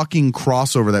every fucking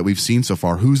crossover that we've seen so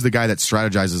far, who's the guy that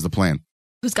strategizes the plan?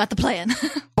 Who's got the plan?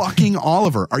 Fucking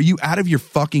Oliver. Are you out of your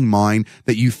fucking mind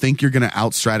that you think you're going to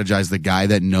out-strategize the guy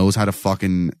that knows how to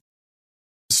fucking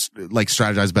like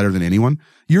strategize better than anyone.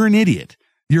 You're an idiot.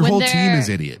 Your whole team is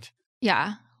idiot.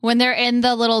 Yeah. When they're in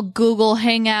the little Google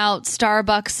Hangout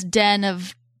Starbucks den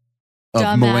of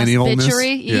dumbass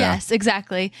bitchery. Yeah. Yes,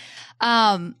 exactly.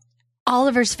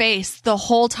 Oliver's face the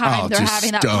whole time they're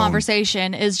having that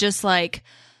conversation is just like,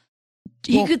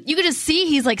 you could just see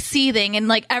he's like seething, and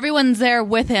like everyone's there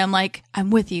with him. Like, I'm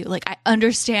with you. Like, I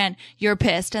understand you're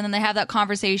pissed. And then they have that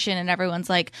conversation and everyone's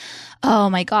like,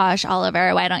 oh my gosh,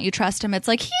 Oliver, why don't you trust him? It's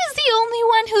like, he's the only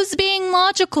one who's being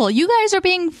logical. You guys are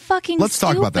being fucking Let's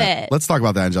talk about that. Let's talk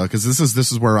about that, Angela, because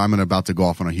this is where I'm about to go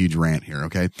off on a huge rant here.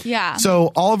 Okay. Yeah.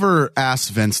 So Oliver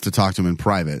asked Vince to talk to him in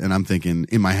private, and I'm thinking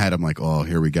in my head, I'm like, oh,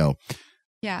 here we go.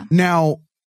 Yeah. Now,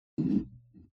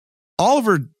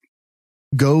 Oliver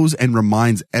goes and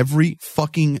reminds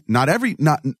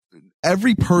not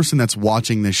every person that's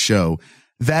watching this show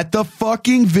that the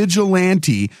fucking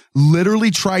vigilante literally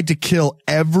tried to kill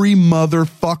every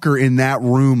motherfucker in that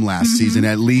room last season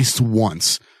at least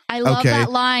once. I love that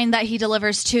line that he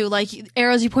delivers too. Like,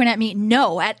 arrows you point at me,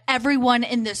 no, at everyone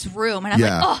in this room. And I'm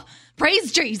like, oh,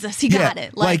 praise Jesus, he got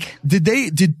it. Like did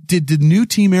the new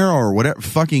Team Arrow or whatever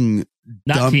fucking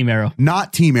Team Arrow.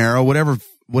 Not Team Arrow, whatever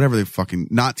they fucking,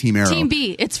 not Team Arrow. Team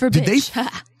B, it's for bitch.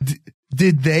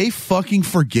 Did they fucking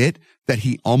forget that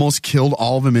he almost killed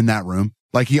all of them in that room?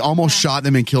 Like, he almost shot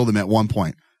them and killed them at one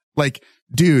point. Like,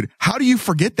 dude, how do you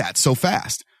forget that so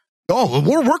fast? Oh,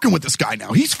 we're working with this guy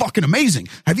now. He's fucking amazing.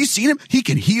 Have you seen him? He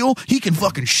can heal. He can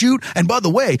fucking shoot. And by the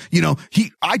way,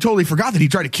 I totally forgot that he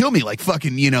tried to kill me like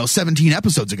fucking, 17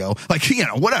 episodes ago. Like,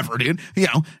 whatever, dude.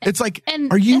 It's like,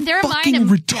 are you fucking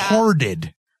retarded?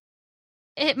 Yeah.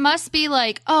 It must be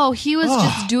like, oh, he was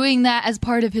just doing that as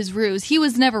part of his ruse. He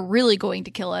was never really going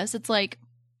to kill us. It's like,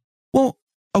 well,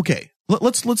 okay.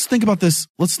 Let's think about this.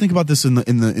 Let's think about this in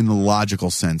the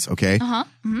logical sense. Okay.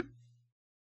 Mm-hmm.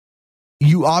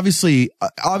 You obviously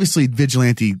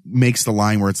Vigilante makes the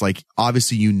line where it's like,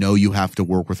 obviously, you have to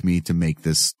work with me to make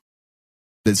this.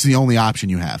 That's the only option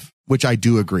you have, which I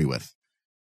do agree with.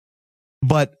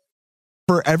 But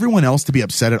for everyone else to be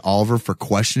upset at Oliver for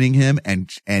questioning him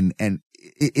and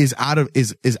is out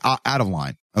of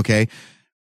line. Okay.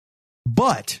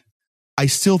 But I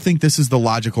still think this is the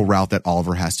logical route that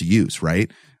Oliver has to use.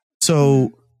 Right.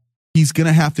 So he's going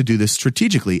to have to do this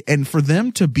strategically. And for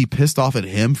them to be pissed off at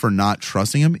him for not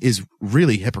trusting him is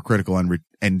really hypocritical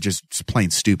and just plain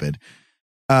stupid.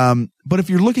 But if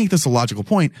you're looking at this a logical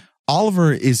point,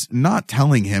 Oliver is not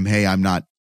telling him, hey,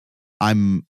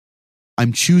 I'm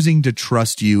choosing to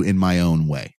trust you in my own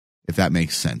way, if that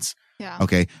makes sense. Yeah.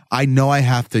 Okay. I know I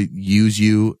have to use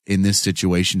you in this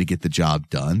situation to get the job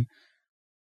done.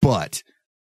 But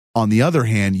on the other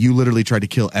hand, you literally tried to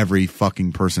kill every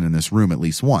fucking person in this room at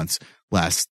least once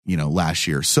last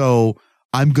year. So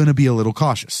I'm going to be a little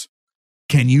cautious.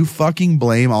 Can you fucking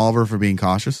blame Oliver for being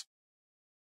cautious?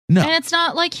 No. And it's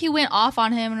not like he went off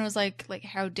on him and was like,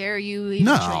 how dare you even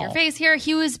show your face here?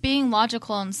 He was being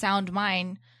logical and sound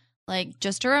mind. Like,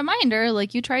 just a reminder,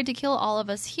 like, you tried to kill all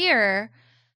of us here.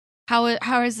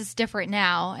 How is this different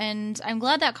now? And I'm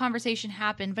glad that conversation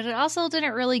happened, but it also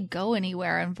didn't really go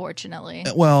anywhere, unfortunately.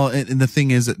 Well, and the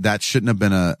thing is that shouldn't have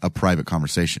been a private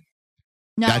conversation.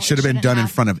 No, that should have been done in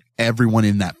front of everyone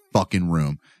in that fucking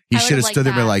room. He should have stood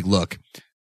there and been like, look,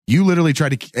 you literally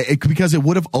tried to, because it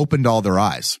would have opened all their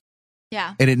eyes.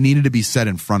 Yeah. And it needed to be said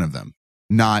in front of them,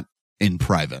 not in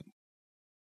private.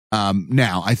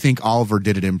 Now, I think Oliver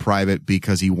did it in private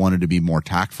because he wanted to be more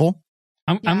tactful.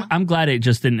 I'm glad it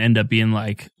just didn't end up being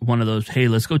like one of those, hey,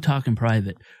 let's go talk in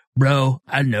private. Bro,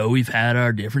 I know we've had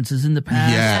our differences in the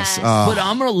past. Yes. But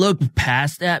I'm going to look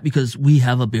past that because we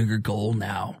have a bigger goal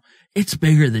now. It's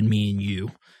bigger than me and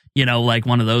you. Like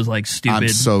one of those like stupid, I'm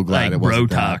so glad like, it wasn't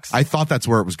bro talks. That. I thought that's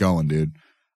where it was going, dude.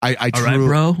 All right,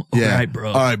 bro. Yeah. All right,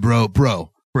 bro. All right,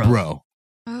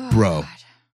 bro.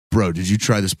 Bro, did you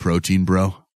try this protein,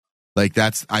 bro? Like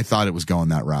I thought it was going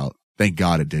that route. Thank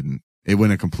God it didn't. It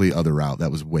went a complete other route. That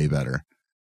was way better.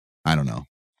 I don't know.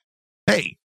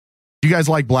 Hey, do you guys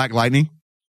like Black Lightning?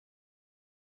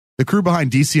 The crew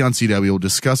behind DC on CW will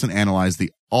discuss and analyze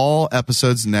all of the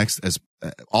episodes next as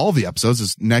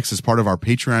part of our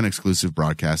Patreon exclusive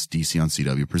broadcast, DC on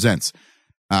CW Presents.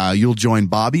 You'll join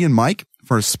Bobby and Mike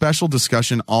for a special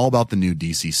discussion all about the new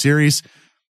DC series.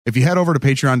 If you head over to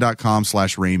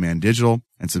patreon.com/RainmanDigital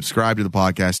and subscribe to the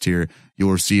podcast tier,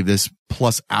 you'll receive this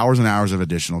plus hours and hours of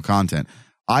additional content.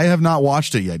 I have not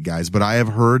watched it yet, guys, but I have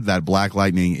heard that Black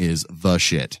Lightning is the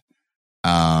shit.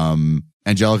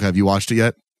 Angelica, have you watched it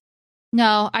yet?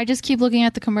 No, I just keep looking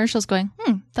at the commercials going,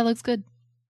 that looks good.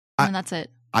 And that's it.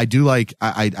 I do like,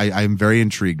 I am very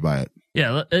intrigued by it.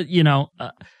 Yeah,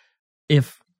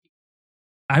 if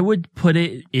I would put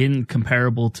it in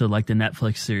comparable to like the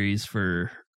Netflix series for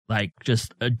like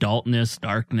just adultness,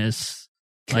 darkness,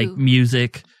 like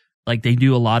music. Like they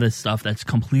do a lot of stuff that's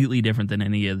completely different than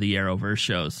any of the Arrowverse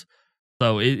shows.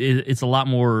 So it's a lot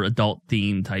more adult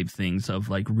theme type things of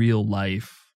like real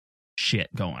life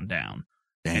shit going down.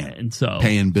 Damn. And so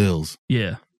paying bills.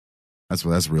 Yeah.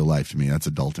 That's real life to me. That's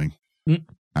adulting.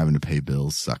 Having to pay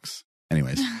bills sucks.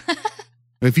 Anyways.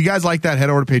 If you guys like that, head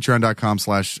over to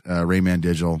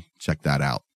patreon.com/RaymanDigital. Check that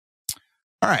out.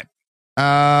 All right.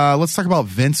 Let's talk about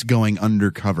Vince going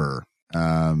undercover.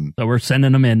 So we're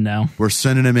sending them in now. We're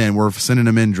sending them in. We're sending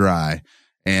them in dry.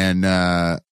 And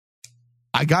I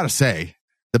got to say,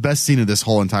 the best scene of this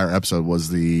whole entire episode was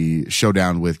the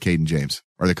showdown with Cade and James,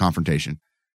 or the confrontation.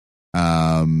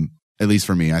 At least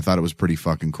for me, I thought it was pretty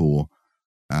fucking cool.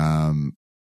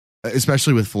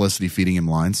 Especially with Felicity feeding him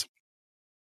lines.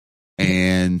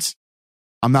 And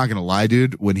I'm not going to lie,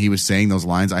 dude, when he was saying those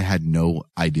lines, I had no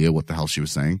idea what the hell she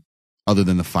was saying other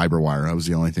than the fiber wire. That was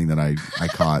the only thing that I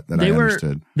caught that I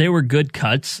understood. They were good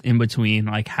cuts in between,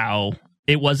 like how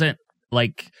it wasn't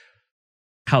like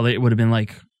how it would have been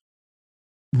like,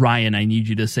 Ryan, I need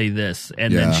you to say this.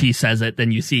 And then she says it.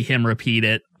 Then you see him repeat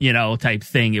it, type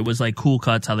thing. It was like cool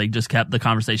cuts, how they just the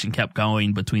conversation kept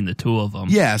going between the two of them.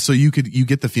 Yeah. So you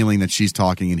get the feeling that she's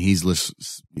talking and he's listening.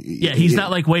 Yeah. He's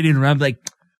not like waiting around like,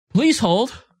 please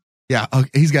hold. Yeah.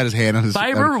 He's got his hand on his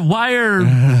fiber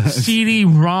wire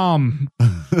CD-ROM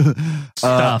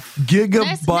stuff.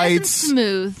 Gigabytes. Nice and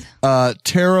smooth.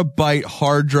 Terabyte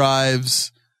hard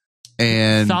drives.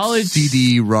 And solid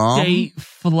CD-ROM, state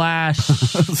flash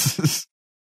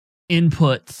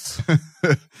inputs.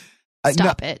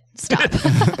 Stop it!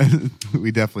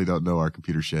 We definitely don't know our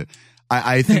computer shit.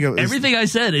 I think it was, everything I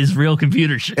said is real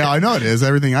computer shit. Yeah, I know it is.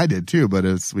 Everything I did too, but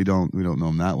we don't know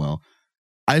them that well.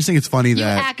 I just think it's funny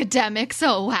that academics.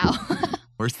 Oh wow,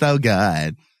 we're so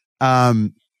good.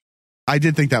 I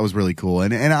did think that was really cool,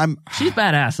 and she's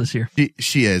badass this year.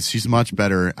 She is. She's much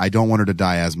better. I don't want her to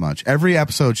die as much. Every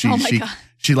episode, I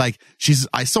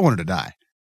still want her to die,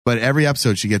 but every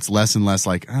episode she gets less and less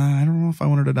like, I don't know if I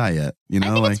want her to die yet. I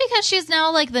think it's because she's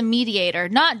now like the mediator,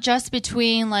 not just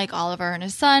between like Oliver and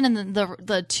his son and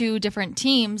the two different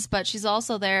teams, but she's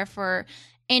also there for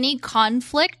any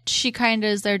conflict. She kind of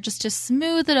is there just to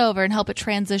smooth it over and help it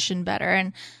transition better,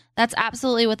 and that's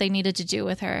absolutely what they needed to do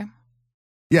with her.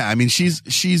 Yeah, I mean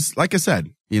she's like I said,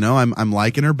 I'm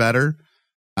liking her better.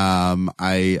 I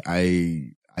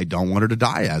don't want her to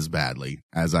die as badly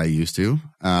as I used to.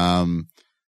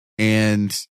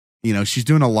 And she's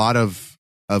doing a lot of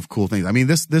cool things. I mean,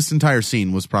 this entire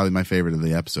scene was probably my favorite of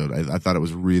the episode. I thought it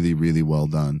was really, really well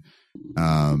done.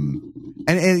 And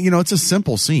it's a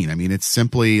simple scene. I mean, it's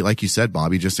simply, like you said,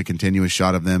 Bobby, just a continuous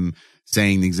shot of them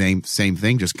saying the same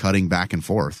thing, just cutting back and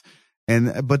forth.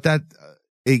 But that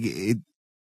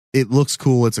it looks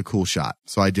cool. It's a cool shot.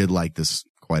 So I did like this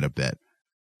quite a bit.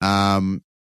 He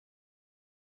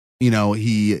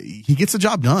gets the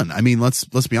job done. I mean, let's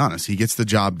be honest. He gets the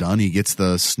job done. He gets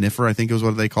the sniffer, I think it was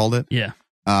what they called it. Yeah.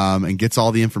 And gets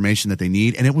all the information that they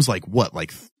need. And it was like, what?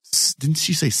 Like, didn't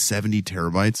she say 70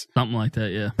 terabytes? Something like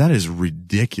that. Yeah. That is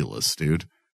ridiculous, dude.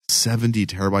 70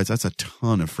 terabytes. That's a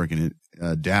ton of freaking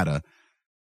data.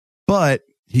 But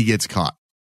he gets caught.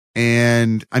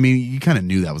 And I mean, you kind of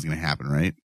knew that was going to happen,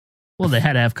 right? Well, they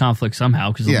had to have conflict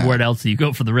somehow because where else do you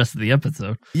go for the rest of the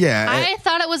episode? Yeah. I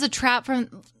thought it was a trap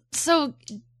so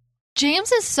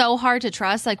James is so hard to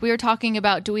trust. Like we were talking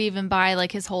about, do we even buy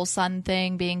like his whole son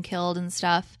thing being killed and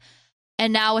stuff?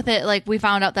 And now with it, like we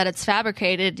found out that it's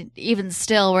fabricated. Even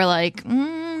still, we're like,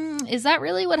 is that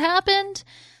really what happened?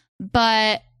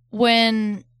 But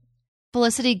when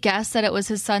Felicity guessed that it was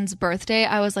his son's birthday,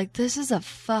 I was like, this is a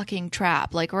fucking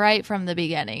trap, like right from the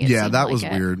beginning. Yeah, that was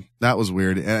weird. That was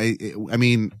weird. I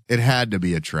mean, it had to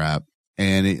be a trap.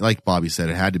 And like Bobby said,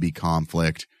 it had to be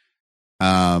conflict.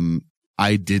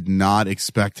 I did not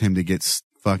expect him to get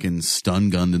fucking stun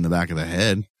gunned in the back of the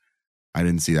head. I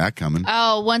didn't see that coming.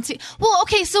 Oh, once he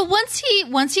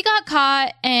got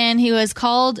caught and he was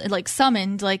called, like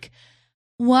summoned, like,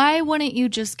 why wouldn't you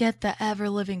just get the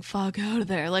ever-living fuck out of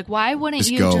there? Like, why wouldn't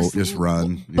you just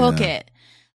run? Book it.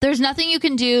 There's nothing you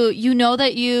can do. You know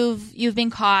that you've been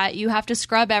caught. You have to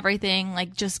scrub everything.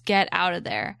 Like, just get out of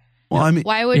there. Well, I mean,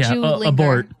 why would you linger?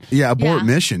 Abort? Yeah, abort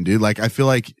mission, dude. Like, I feel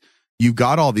like you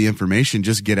got all the information.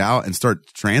 Just get out and start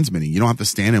transmitting. You don't have to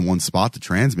stand in one spot to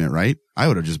transmit, right? I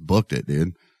would have just booked it,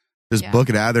 dude. Just book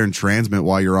it out of there and transmit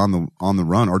while you're on the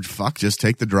run, or just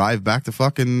take the drive back to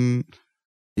fucking.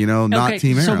 Not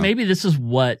Team Arrow. So maybe this is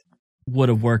what would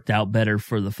have worked out better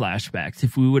for the flashbacks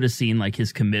if we would have seen like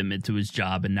his commitment to his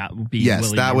job and not be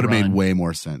willing that would have run. made way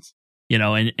more sense.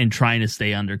 and trying to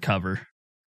stay undercover.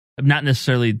 Not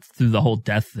necessarily through the whole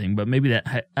death thing, but maybe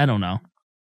that, I don't know.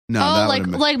 No,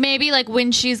 like maybe like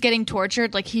when she's getting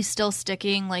tortured, like he's still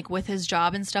sticking like with his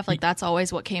job and stuff. Like that's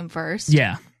always what came first.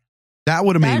 Yeah. That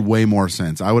would have made way more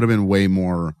sense. I would have been way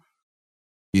more,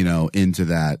 into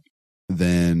that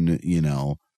than,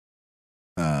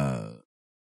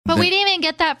 But we didn't even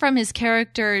get that from his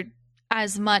character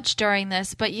as much during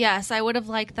this. But yes, I would have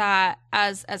liked that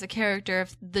as a character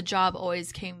if the job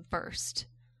always came first.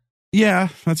 Yeah,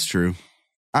 that's true.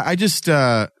 I just...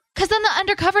 Because then the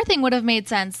undercover thing would have made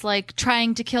sense, like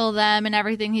trying to kill them and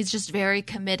everything. He's just very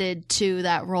committed to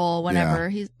that role whenever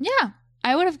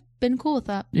I would have been cool with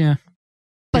that. Yeah.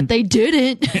 But they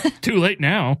didn't. Too late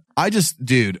now. I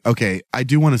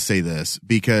do want to say this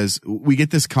because we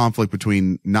get this conflict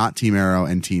between not Team Arrow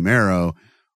and Team Arrow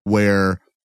where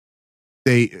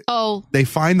they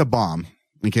find the bomb.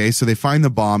 Okay, so they find the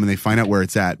bomb and they find out where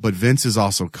it's at, but Vince is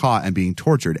also caught and being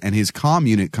tortured, and his comm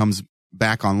unit comes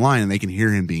back online and they can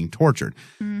hear him being tortured.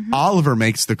 Mm-hmm. Oliver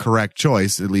makes the correct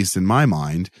choice, at least in my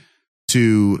mind,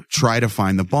 to try to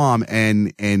find the bomb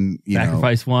and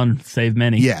sacrifice one, save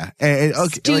many. Yeah.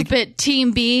 Stupid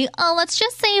Team B. Oh, let's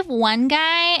just save one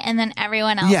guy and then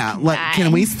everyone else. Yeah,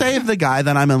 can we save the guy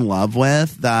that I'm in love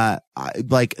with?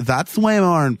 That's way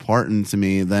more important to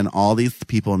me than all these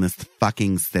people in this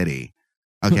fucking city.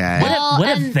 Okay. What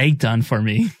have they done for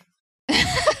me?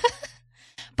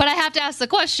 But I have to ask the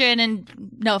question, and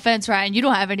no offense, Ryan, you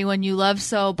don't have anyone you love,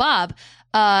 so Bob.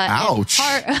 Ouch.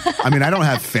 I mean, I don't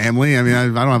have family. I mean, I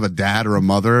don't have a dad or a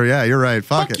mother. Yeah, you're right.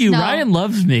 Fuck it. You. No. Ryan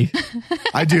loves me.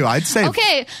 I do. I'd say.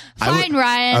 Okay, fine,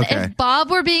 Ryan. Okay. If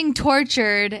Bob were being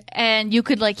tortured and you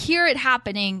could hear it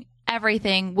happening,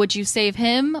 everything, would you save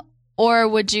him or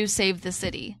would you save the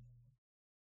city?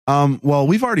 Well,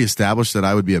 we've already established that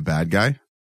I would be a bad guy.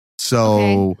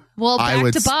 So okay. Well,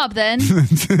 back to Bob then.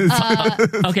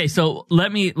 Okay, so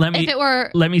let me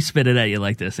spit it at you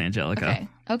like this, Angelica.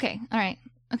 Okay. All right.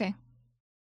 Okay.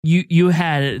 You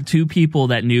had two people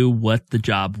that knew what the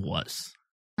job was.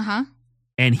 Uh-huh.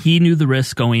 And he knew the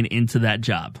risk going into that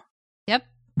job. Yep.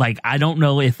 I don't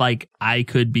know if I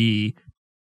could be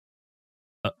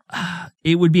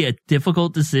it would be a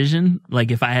difficult decision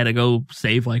if I had to go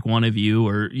save one of you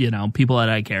or people that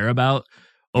I care about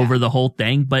over the whole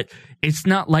thing, but it's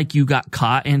not like you got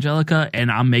caught, Angelica, and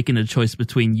I'm making a choice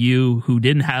between you who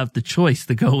didn't have the choice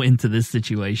to go into this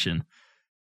situation.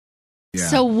 Yeah.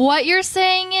 So what you're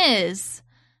saying is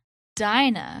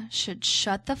Dinah should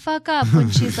shut the fuck up when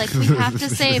she's like, we have to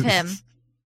save him.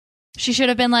 She should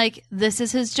have been like, this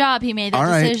is his job. He made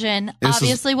that decision.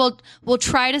 Obviously, we'll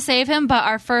try to save him, but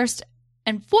our first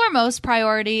and foremost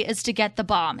priority is to get the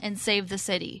bomb and save the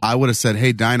city. I would have said,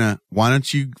 hey, Dinah, why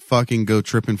don't you fucking go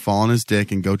trip and fall on his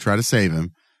dick and go try to save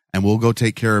him, and we'll go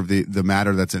take care of the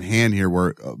matter that's at hand here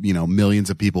where, millions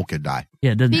of people could die.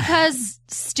 Yeah, because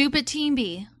stupid Team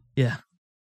B. Yeah.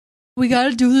 We got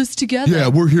to do this together. Yeah,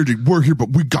 we're here,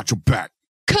 but we got your back.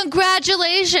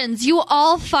 Congratulations. You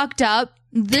all fucked up.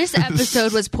 This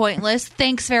episode was pointless.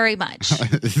 Thanks very much.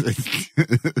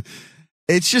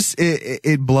 It's just,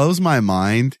 it blows my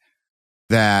mind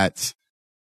that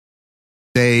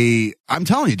I'm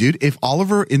telling you, dude, if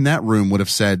Oliver in that room would have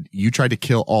said, you tried to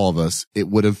kill all of us, it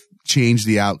would have changed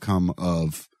the outcome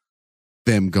of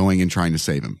them going and trying to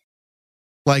save him.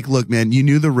 Look, man, you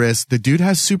knew the risk. The dude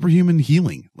has superhuman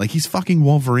healing. He's fucking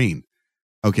Wolverine.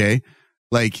 Okay?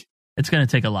 It's going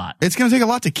to take a lot. It's going to take a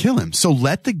lot to kill him. So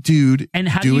let the dude And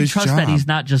how do you his trust job. that he's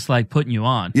not just putting you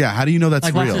on? Yeah, how do you know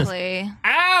that's real? Exactly.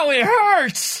 Ow, it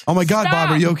hurts. Oh my God, Stop.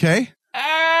 Bob, are you okay?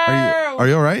 Ow. Are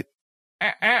you all right?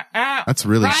 That's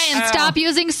really Ryan, stop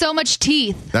using so much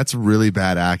teeth. That's really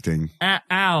bad acting.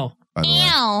 Ow. By the way.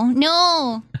 Ow,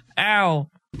 no. Ow.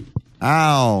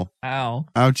 Ow. Ow.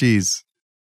 Ouchies.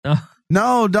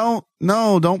 No,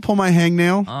 don't pull my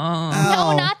hangnail.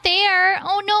 No, not there.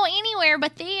 Oh no, anywhere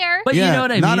but there. But you know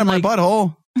what I mean? Not in my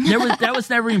butthole. That was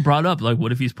never even brought up.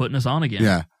 What if he's putting us on again?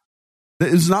 Yeah.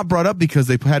 It was not brought up because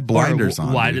they had blinders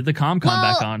on. Why did the comm come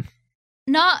back on?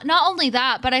 Not only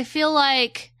that, but I feel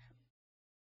like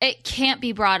it can't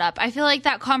be brought up. I feel like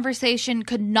that conversation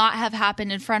could not have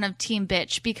happened in front of Team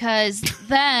Bitch because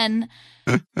then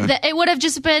it would have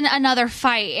just been another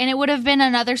fight and it would have been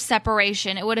another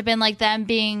separation. It would have been like them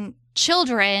being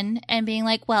children and being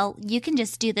like, well, you can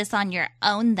just do this on your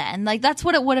own then. That's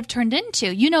what it would have turned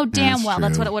into. Damn well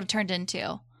that's what it would have turned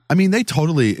into. I mean,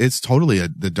 it's totally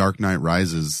the Dark Knight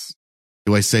Rises.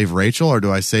 Do I save Rachel or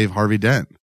do I save Harvey Dent?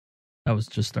 That was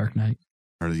just Dark Knight.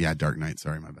 Dark Knight.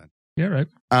 Sorry, my bad. Yeah, right.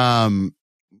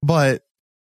 But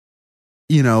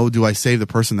do I save the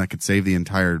person that could save the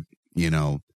entire,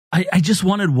 I just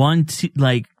wanted one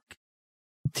team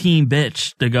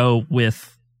bitch to go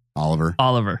with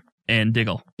Oliver and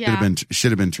Diggle. Yeah.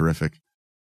 Should have been terrific.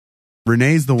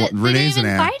 Renee's the one. Renee's they didn't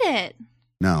an even fight it.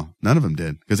 No, none of them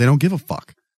did because they don't give a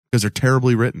fuck because they're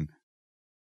terribly written.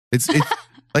 It's like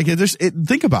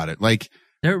think about it. Like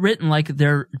they're written like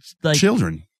they're like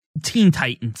children, Teen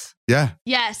Titans. Yeah.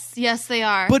 Yes, they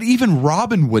are. But even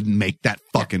Robin wouldn't make that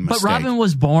fucking mistake. But Robin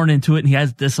was born into it and he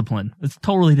has discipline. It's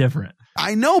totally different.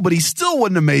 I know, but he still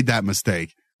wouldn't have made that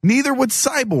mistake. Neither would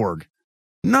Cyborg.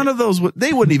 None of those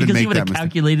they wouldn't even make that mistake.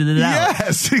 Calculated it out.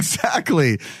 Yes,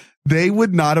 exactly. They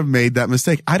would not have made that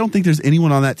mistake. I don't think there's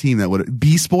anyone on that team that would.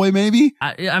 Beast Boy, maybe?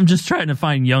 I'm just trying to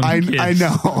find young kids. I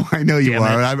know you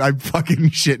are. I'm fucking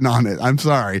shitting on it. I'm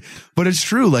sorry. But it's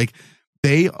true. Like,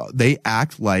 they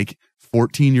act like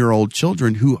 14-year-old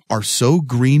children who are so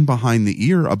green behind the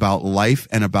ear about life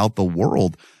and about the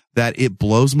world that it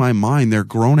blows my mind. They're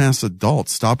grown-ass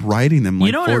adults. Stop writing them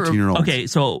like 14-year-olds. Okay,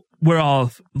 so we're all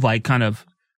like kind of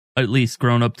at least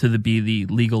grown up to be the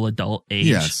legal adult age.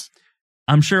 Yes.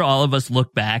 I'm sure all of us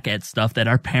look back at stuff that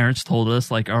our parents told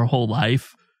us like our whole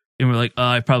life, and we're like, oh,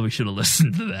 I probably should have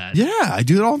listened to that. Yeah, I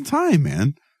do it all the time,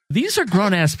 man. These are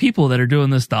grown-ass people that are doing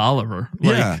this to Oliver.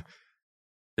 Like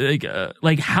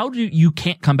how do you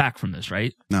can't come back from this,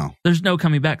 right? No. There's no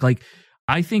coming back. Like,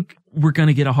 I think we're going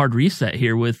to get a hard reset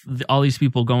here with all these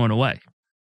people going away.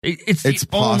 It's the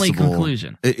only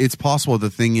conclusion. It's possible. The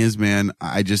thing is, man,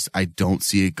 I don't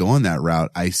see it going that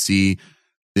route. I see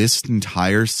this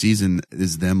entire season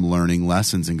is them learning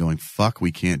lessons and going, fuck,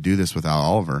 we can't do this without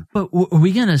Oliver. But are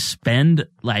we going to spend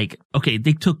okay,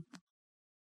 they took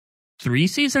 3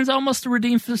 seasons almost to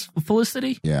redeem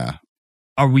Felicity? Yeah.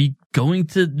 Are we going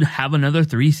to have another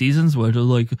 3 seasons where they're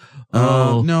like,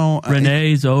 no,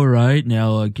 Renee's all right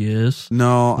now, I guess.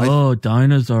 No.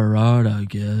 Dinah's all right, I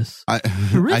guess.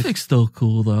 Terrific's still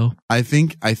cool, though. I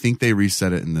think they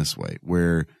reset it in this way,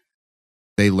 where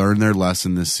they learn their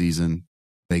lesson this season.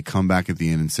 They come back at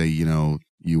the end and say,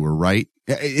 you were right.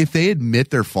 If they admit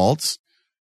their faults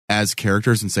as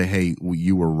characters and say, hey,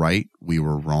 you were right, we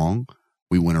were wrong,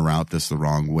 we went around this the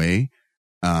wrong way.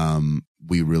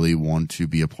 We really want to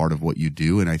be a part of what you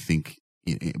do. And I think,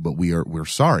 but we're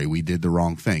sorry. We did the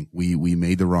wrong thing. We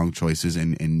made the wrong choices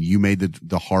and you made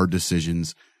the hard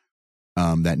decisions,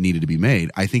 that needed to be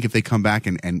made. I think if they come back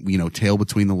and tail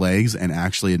between the legs and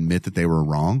actually admit that they were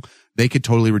wrong, they could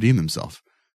totally redeem themselves.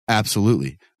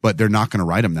 Absolutely. But they're not going to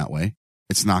write them that way.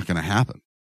 It's not going to happen.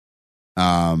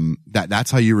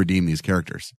 That's how you redeem these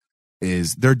characters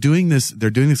is they're doing this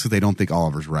because they don't think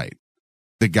Oliver's right.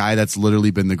 The guy that's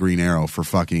literally been the Green Arrow for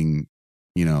fucking,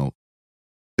 6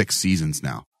 seasons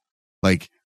now. Like,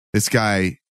 this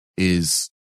guy is,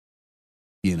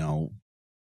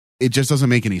 it just doesn't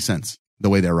make any sense the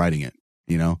way they're writing it.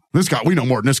 This guy, we know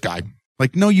more than this guy.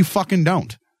 Like, no, you fucking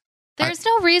don't. There's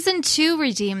no reason to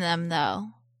redeem them, though.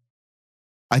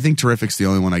 I think Terrific's the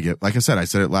only one I give. Like I said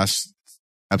it last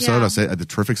episode. Yeah. I said the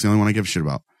Terrific's the only one I give a shit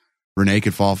about. Renee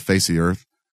could fall off the face of the earth.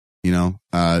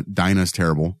 Dinah's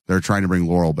terrible. They're trying to bring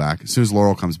Laurel back. As soon as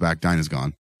Laurel comes back, Dinah's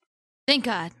gone. Thank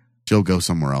God. She'll go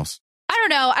somewhere else. I don't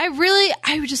know. I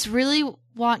just really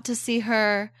want to see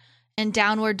her in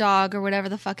Downward Dog or whatever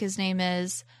the fuck his name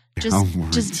is.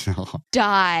 Just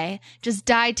die. Just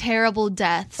die terrible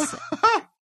deaths.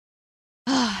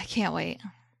 I can't wait.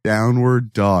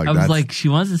 Downward Dog. I was like, she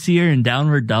wants to see her in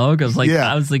Downward Dog. I was like,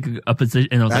 I was like a position,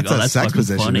 and I was like, oh, that's sex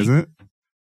position, funny. Isn't it?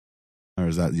 Or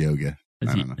is that yoga? I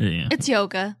don't know. Yeah. It's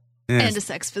yoga and a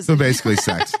sex position. So basically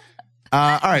sex.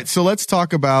 All right. So let's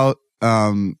talk about,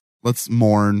 let's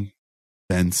mourn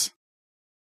Vince.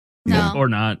 No. Or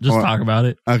not. Just talk about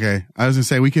it. Okay. I was going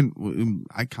to say,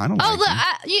 I kind of like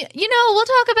we'll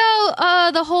talk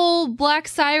about the whole Black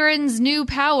Siren's new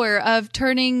power of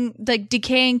turning,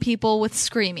 decaying people with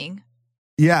screaming.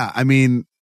 Yeah. I mean,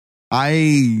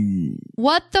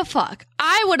 what the fuck?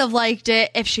 I would have liked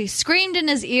it if she screamed in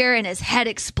his ear and his head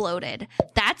exploded.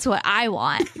 That's what I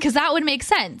want, because that would make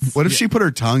sense. What if she put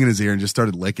her tongue in his ear and just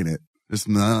started licking it?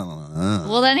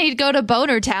 Well, then he'd go to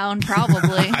Boner Town,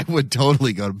 probably. I would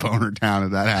totally go to Boner Town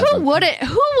if that happened.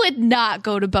 Who would not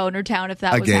go to Boner Town if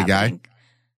that was happening? A gay guy?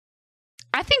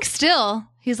 I think still.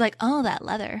 He's like, oh, that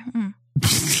leather. Oh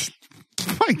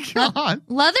my God.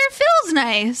 Leather feels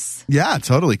nice. Yeah,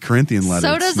 totally. Corinthian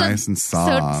leather. It's nice and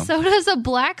soft. So does a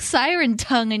Black Siren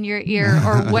tongue in your ear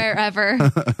or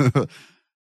wherever.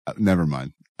 Never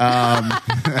mind.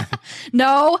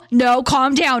 No,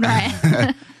 calm down,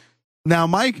 Ryan. Now,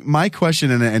 my question,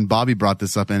 and Bobby brought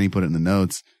this up and he put it in the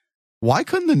notes. Why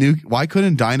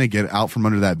couldn't Dinah get out from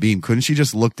under that beam? Couldn't she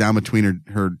just look down between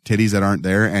her titties that aren't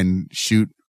there and shoot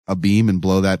a beam and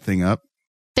blow that thing up?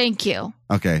 Thank you.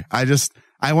 Okay.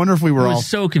 I wonder if we were It was all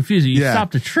so confusing. You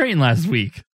stopped a train last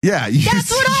week. Yeah.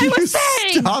 That's what I was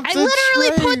saying. I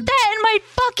literally put that in my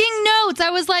fucking notes.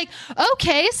 I was like,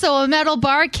 okay, so a metal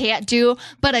bar can't do,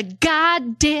 but a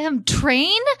goddamn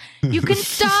train you can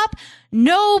stop,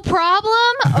 no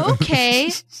problem.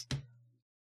 Okay.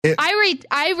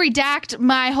 I redact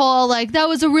my whole like that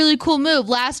was a really cool move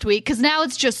last week because now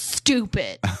it's just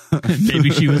stupid.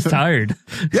 Maybe she was tired.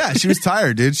 Yeah, she was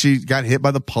tired, dude. She got hit by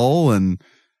the pole and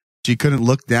she couldn't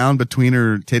look down between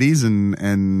her titties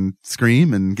and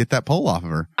scream and get that pole off of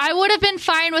her. I would have been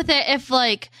fine with it if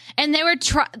and they were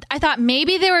I thought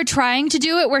maybe they were trying to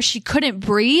do it where she couldn't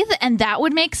breathe and that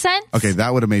would make sense. Okay,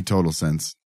 that would have made total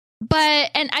sense.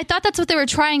 And I thought that's what they were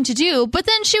trying to do, but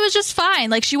then she was just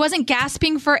fine. Like she wasn't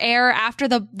gasping for air after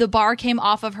the bar came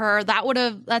off of her.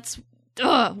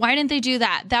 Why didn't they do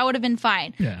that? That would have been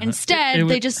fine. Yeah, Instead,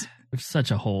 they just... It was such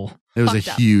a hole. It was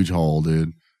a huge hole,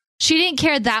 dude. She didn't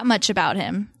care that much about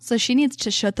him, so she needs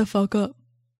to shut the fuck up.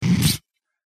 This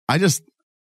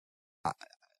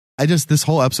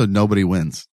whole episode, nobody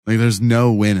wins. Like, there's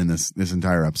no win in this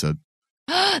entire episode.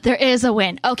 There is a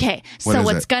win. Okay, so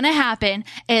what's gonna happen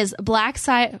is Black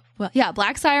Siren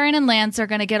and Lance are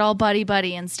gonna get all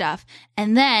buddy and stuff,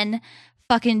 and then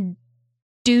fucking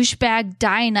douchebag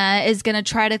Dinah is gonna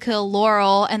try to kill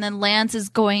Laurel, and then Lance is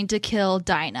going to kill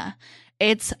Dinah.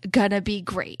 It's gonna be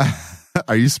great.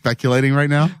 Are you speculating right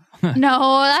now?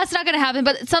 No, that's not gonna happen.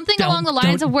 But something along the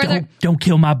lines of where don't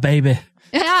kill my baby.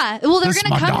 Yeah, well, they're going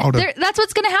to come. That's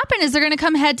what's going to happen is they're going to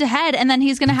come head to head, and then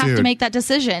he's going to have to make that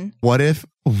decision. What if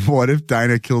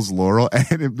Dinah kills Laurel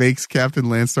and it makes Captain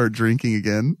Lance start drinking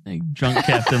again? Drunk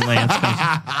Captain Lance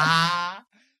comes.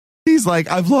 He's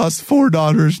like, I've lost 4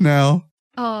 daughters now.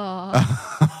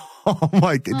 Oh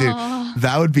my god, dude,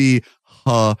 that would be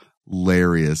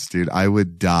hilarious, dude. I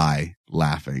would die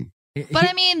laughing. But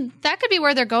I mean, that could be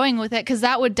where they're going with it because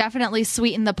that would definitely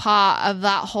sweeten the pot of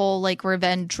that whole like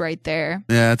revenge right there.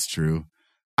 Yeah, that's true.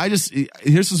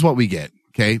 Here's is what we get.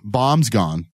 Okay, bomb's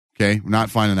gone. Okay, we're not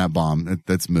finding that bomb.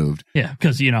 That's moved. Yeah,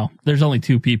 because there's only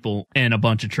 2 people and a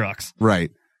bunch of trucks.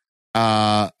 Right.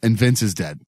 And Vince is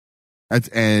dead.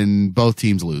 And both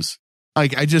teams lose.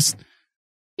 Like you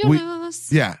lose.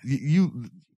 Yeah, you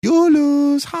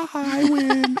lose. Ha I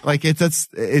win. Like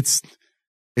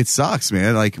it sucks,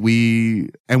 man. Like we're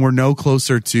no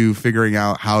closer to figuring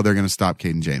out how they're going to stop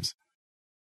Caden James.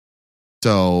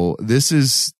 So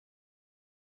this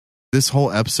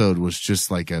whole episode was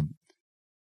just like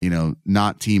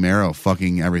not Team Arrow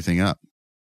fucking everything up.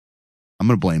 I'm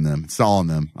going to blame them. It's all on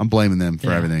them. I'm blaming them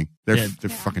for everything. They're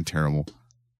fucking terrible.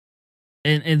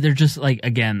 And they're just like,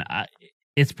 again,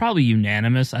 it's probably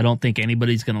unanimous. I don't think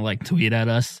anybody's going to like tweet at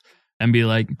us and be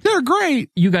like, they're great.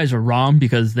 You guys are wrong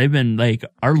because they've been like,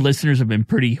 our listeners have been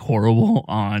pretty horrible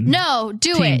on. No,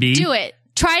 do Team B. Do it.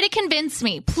 Try to convince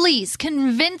me. Please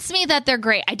convince me that they're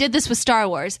great. I did this with Star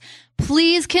Wars.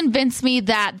 Please convince me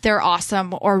that they're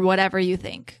awesome or whatever you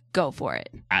think. Go for it.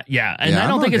 Yeah. And I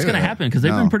don't think it's going to happen because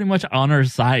they've been pretty much on our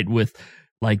side with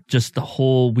like just the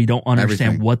whole, we don't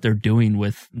understand what they're doing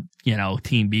with,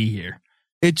 Team B here.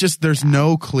 It just, there's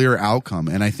no clear outcome.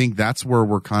 And I think that's where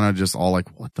we're kind of just all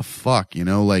like, what the fuck?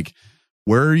 Like,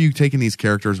 where are you taking these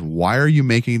characters? Why are you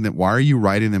making them? Why are you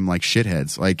writing them like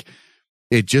shitheads? Like,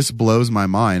 it just blows my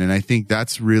mind. And I think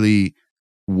that's really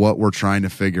what we're trying to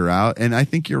figure out. And I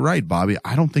think you're right, Bobby.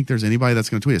 I don't think there's anybody that's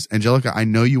going to tweet us. Angelica, I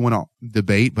know you want to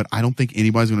debate, but I don't think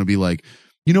anybody's going to be like,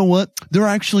 you know what? They're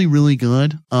actually really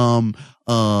good. I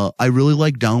really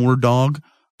like Downward Dog.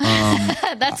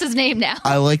 That's his name now.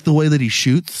 I like the way that he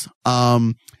shoots.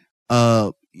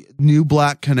 New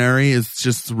Black Canary is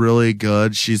just really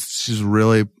good. She's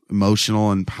really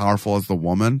emotional and powerful as the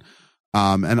woman.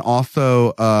 And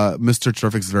also, Mr.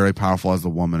 Terrific's very powerful as the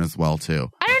woman as well, too.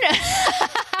 I don't know.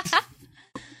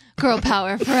 Girl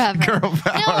power forever. Girl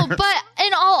power. No, but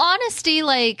in all honesty,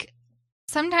 like,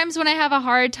 sometimes when I have a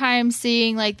hard time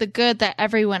seeing like the good that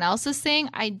everyone else is seeing,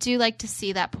 I do like to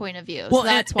see that point of view. Well, so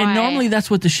that's why. And normally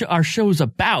that's what our show is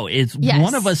about. It's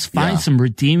one of us finds some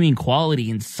redeeming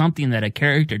quality in something that a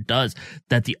character does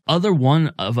that the other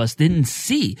one of us didn't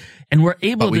see. And we're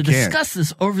able to discuss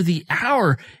this over the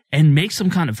hour and make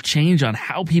some kind of change on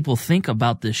how people think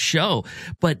about this show.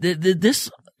 But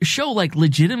this show like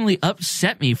legitimately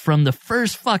upset me from the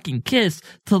first fucking kiss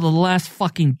to the last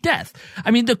fucking death. I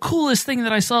mean, the coolest thing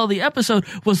that I saw of the episode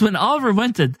was when Oliver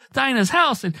went to Dinah's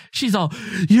house and she's all,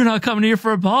 "You're not coming here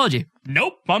for an apology."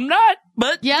 Nope, I'm not.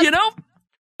 But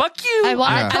fuck you. I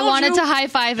wanted to high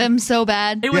five him so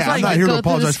bad. It was I'm not here to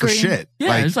apologize for shit.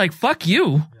 Yeah, it's like, fuck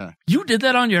you. Yeah. You did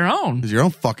that on your own. It's your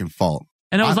own fucking fault.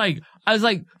 And I was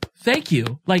like, thank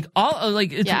you. Like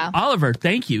Oliver,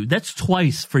 thank you. That's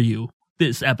twice for you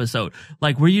this episode.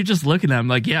 Like, where you just looking at him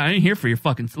like, yeah, I ain't here for your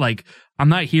fucking, like, I'm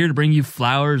not here to bring you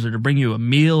flowers or to bring you a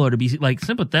meal or to be like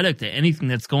sympathetic to anything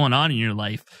that's going on in your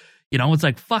life. You know, it's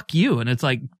like, fuck you. And it's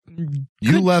like,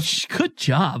 good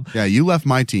job. Yeah, you left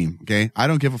my team. Okay. I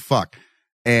don't give a fuck.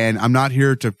 And I'm not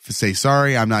here to say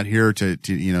sorry. I'm not here to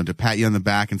pat you on the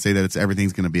back and say that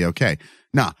everything's going to be okay.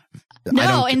 No,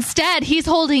 instead he's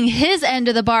holding his end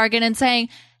of the bargain and saying,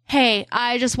 hey,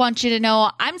 I just want you to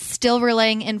know I'm still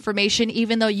relaying information,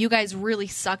 even though you guys really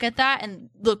suck at that. And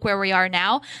look where we are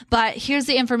now. But here's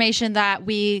the information that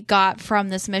we got from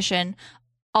this mission.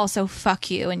 Also,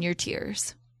 fuck you and your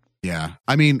tears. Yeah.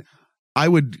 I mean, I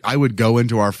would go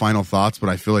into our final thoughts, but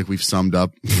I feel like we've summed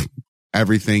up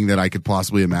everything that I could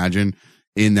possibly imagine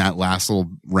in that last little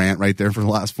rant right there for the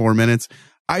last 4 minutes.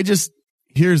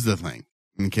 Here's the thing.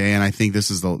 Okay. And I think this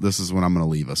is what I'm going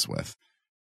to leave us with.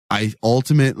 I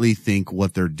ultimately think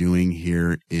what they're doing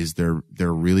here is they're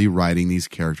really writing these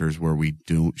characters where we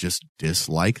don't just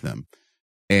dislike them.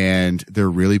 And they're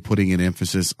really putting an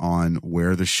emphasis on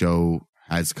where the show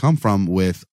has come from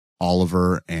with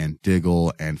Oliver and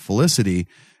Diggle and Felicity.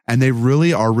 And they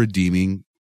really are redeeming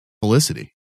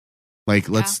Felicity. Like,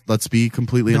 let's be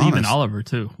completely honest. Even Oliver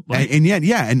too. Like, and yet,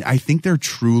 yeah. And I think they're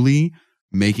truly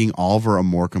making Oliver a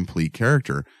more complete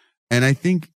character. And I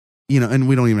think, and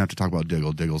we don't even have to talk about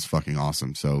Diggle. Diggle's fucking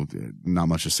awesome. So not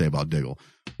much to say about Diggle,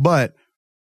 but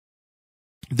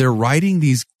they're writing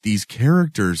these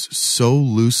characters so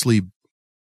loosely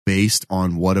based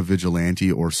on what a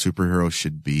vigilante or superhero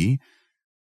should be.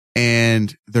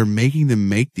 And they're making them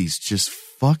make these just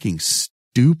fucking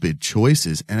stupid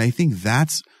choices. And I think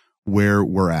that's where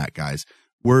we're at, guys.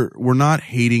 We're not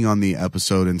hating on the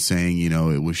episode and saying,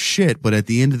 it was shit. But at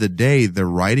the end of the day, the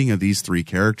writing of these three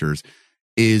characters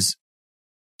is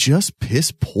just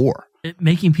piss poor.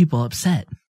 Making people upset.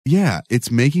 Yeah, it's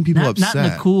making people upset. Not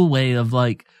in a cool way of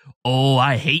like, oh,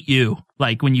 I hate you.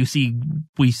 Like when we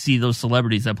see those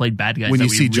celebrities that played bad guys. When you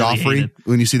see really Joffrey, hated.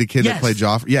 when you see the kid that played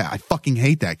Joffrey, yeah, I fucking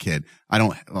hate that kid.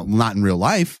 Not in real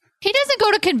life. He doesn't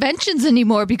go to conventions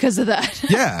anymore because of that.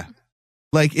 Yeah.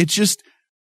 Like, it's just,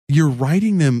 you're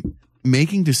writing them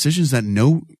making decisions that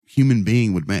no human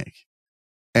being would make.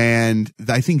 And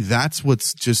I think that's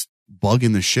what's just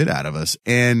bugging the shit out of us.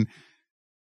 And,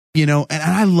 and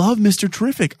I love Mr.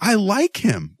 Terrific. I like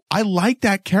him. I like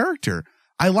that character.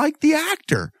 I like the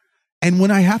actor. And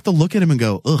when I have to look at him and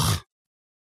go, ugh,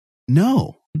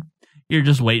 no. You're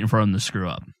just waiting for him to screw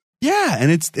up. Yeah.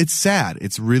 And it's sad.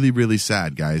 It's really, really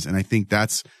sad, guys. And I think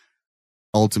that's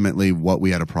ultimately what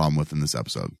we had a problem with in this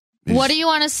episode. What do you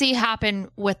want to see happen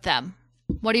with them?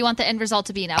 What do you want the end result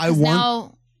to be now?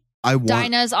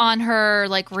 Dinah's on her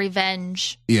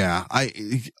revenge. Yeah, I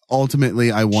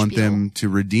want them to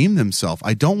redeem themselves.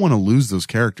 I don't want to lose those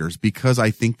characters because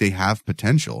I think they have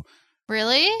potential.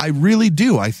 Really? I really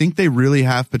do. I think they really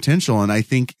have potential, and I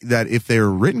think that if they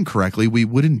were written correctly, we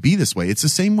wouldn't be this way. It's the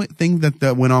same thing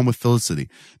that went on with Felicity.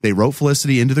 They wrote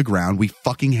Felicity into the ground. We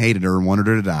fucking hated her and wanted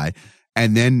her to die.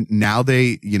 And then now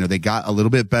they got a little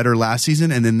bit better last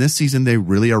season. And then this season, they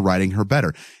really are writing her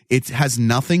better. It has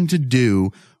nothing to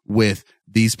do with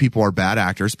these people are bad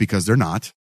actors, because they're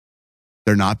not.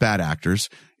 They're not bad actors.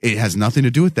 It has nothing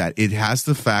to do with that. It has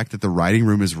the fact that the writing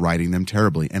room is writing them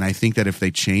terribly. And I think that if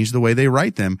they change the way they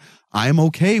write them, I'm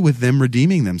okay with them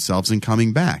redeeming themselves and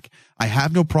coming back. I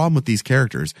have no problem with these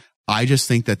characters. I just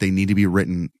think that they need to be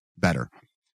written better.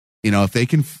 If they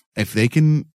can,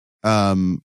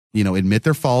 admit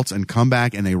their faults and come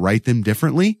back and they write them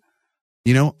differently.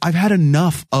 I've had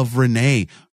enough of Renee.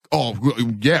 Oh,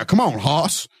 yeah, come on,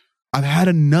 Hoss. I've had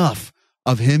enough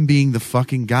of him being the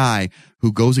fucking guy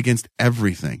who goes against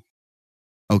everything.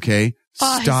 Okay?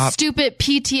 Stop. Stupid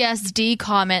PTSD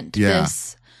comment. Yeah.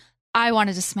 I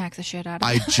wanted to smack the shit out of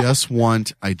him. I just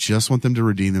want them to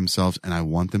redeem themselves, and I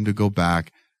want them to go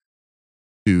back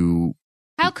to...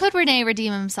 How could Renee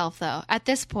redeem himself, though, at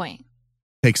this point?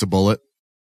 Takes a bullet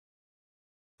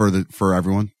for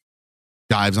everyone.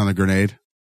 Dives on a grenade.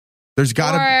 There's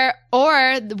gotta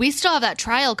or we still have that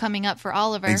trial coming up for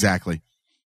Oliver. Exactly.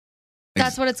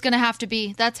 That's what it's going to have to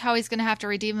be. That's how he's going to have to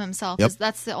redeem himself. Yep.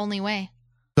 That's the only way.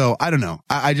 So I don't know.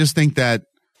 I just think that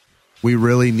we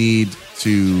really need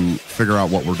to figure out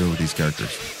what we're doing with these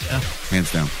characters. Yeah.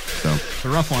 Hands down. So it's a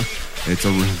rough one. It's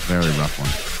a very rough one.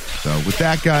 So with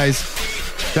that, guys,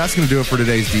 that's going to do it for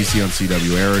today's DC on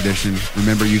CW Air Edition.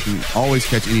 Remember, you can always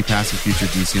catch any past and future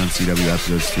DC on CW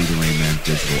episodes through the Rain Man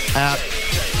digital app.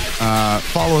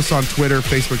 Follow us on Twitter,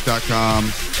 Facebook.com,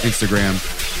 Instagram.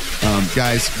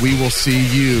 Guys, we will see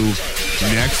you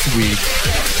next week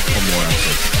for more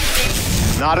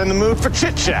episodes. Not in the mood for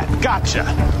chit-chat. Gotcha.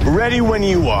 Ready when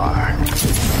you are.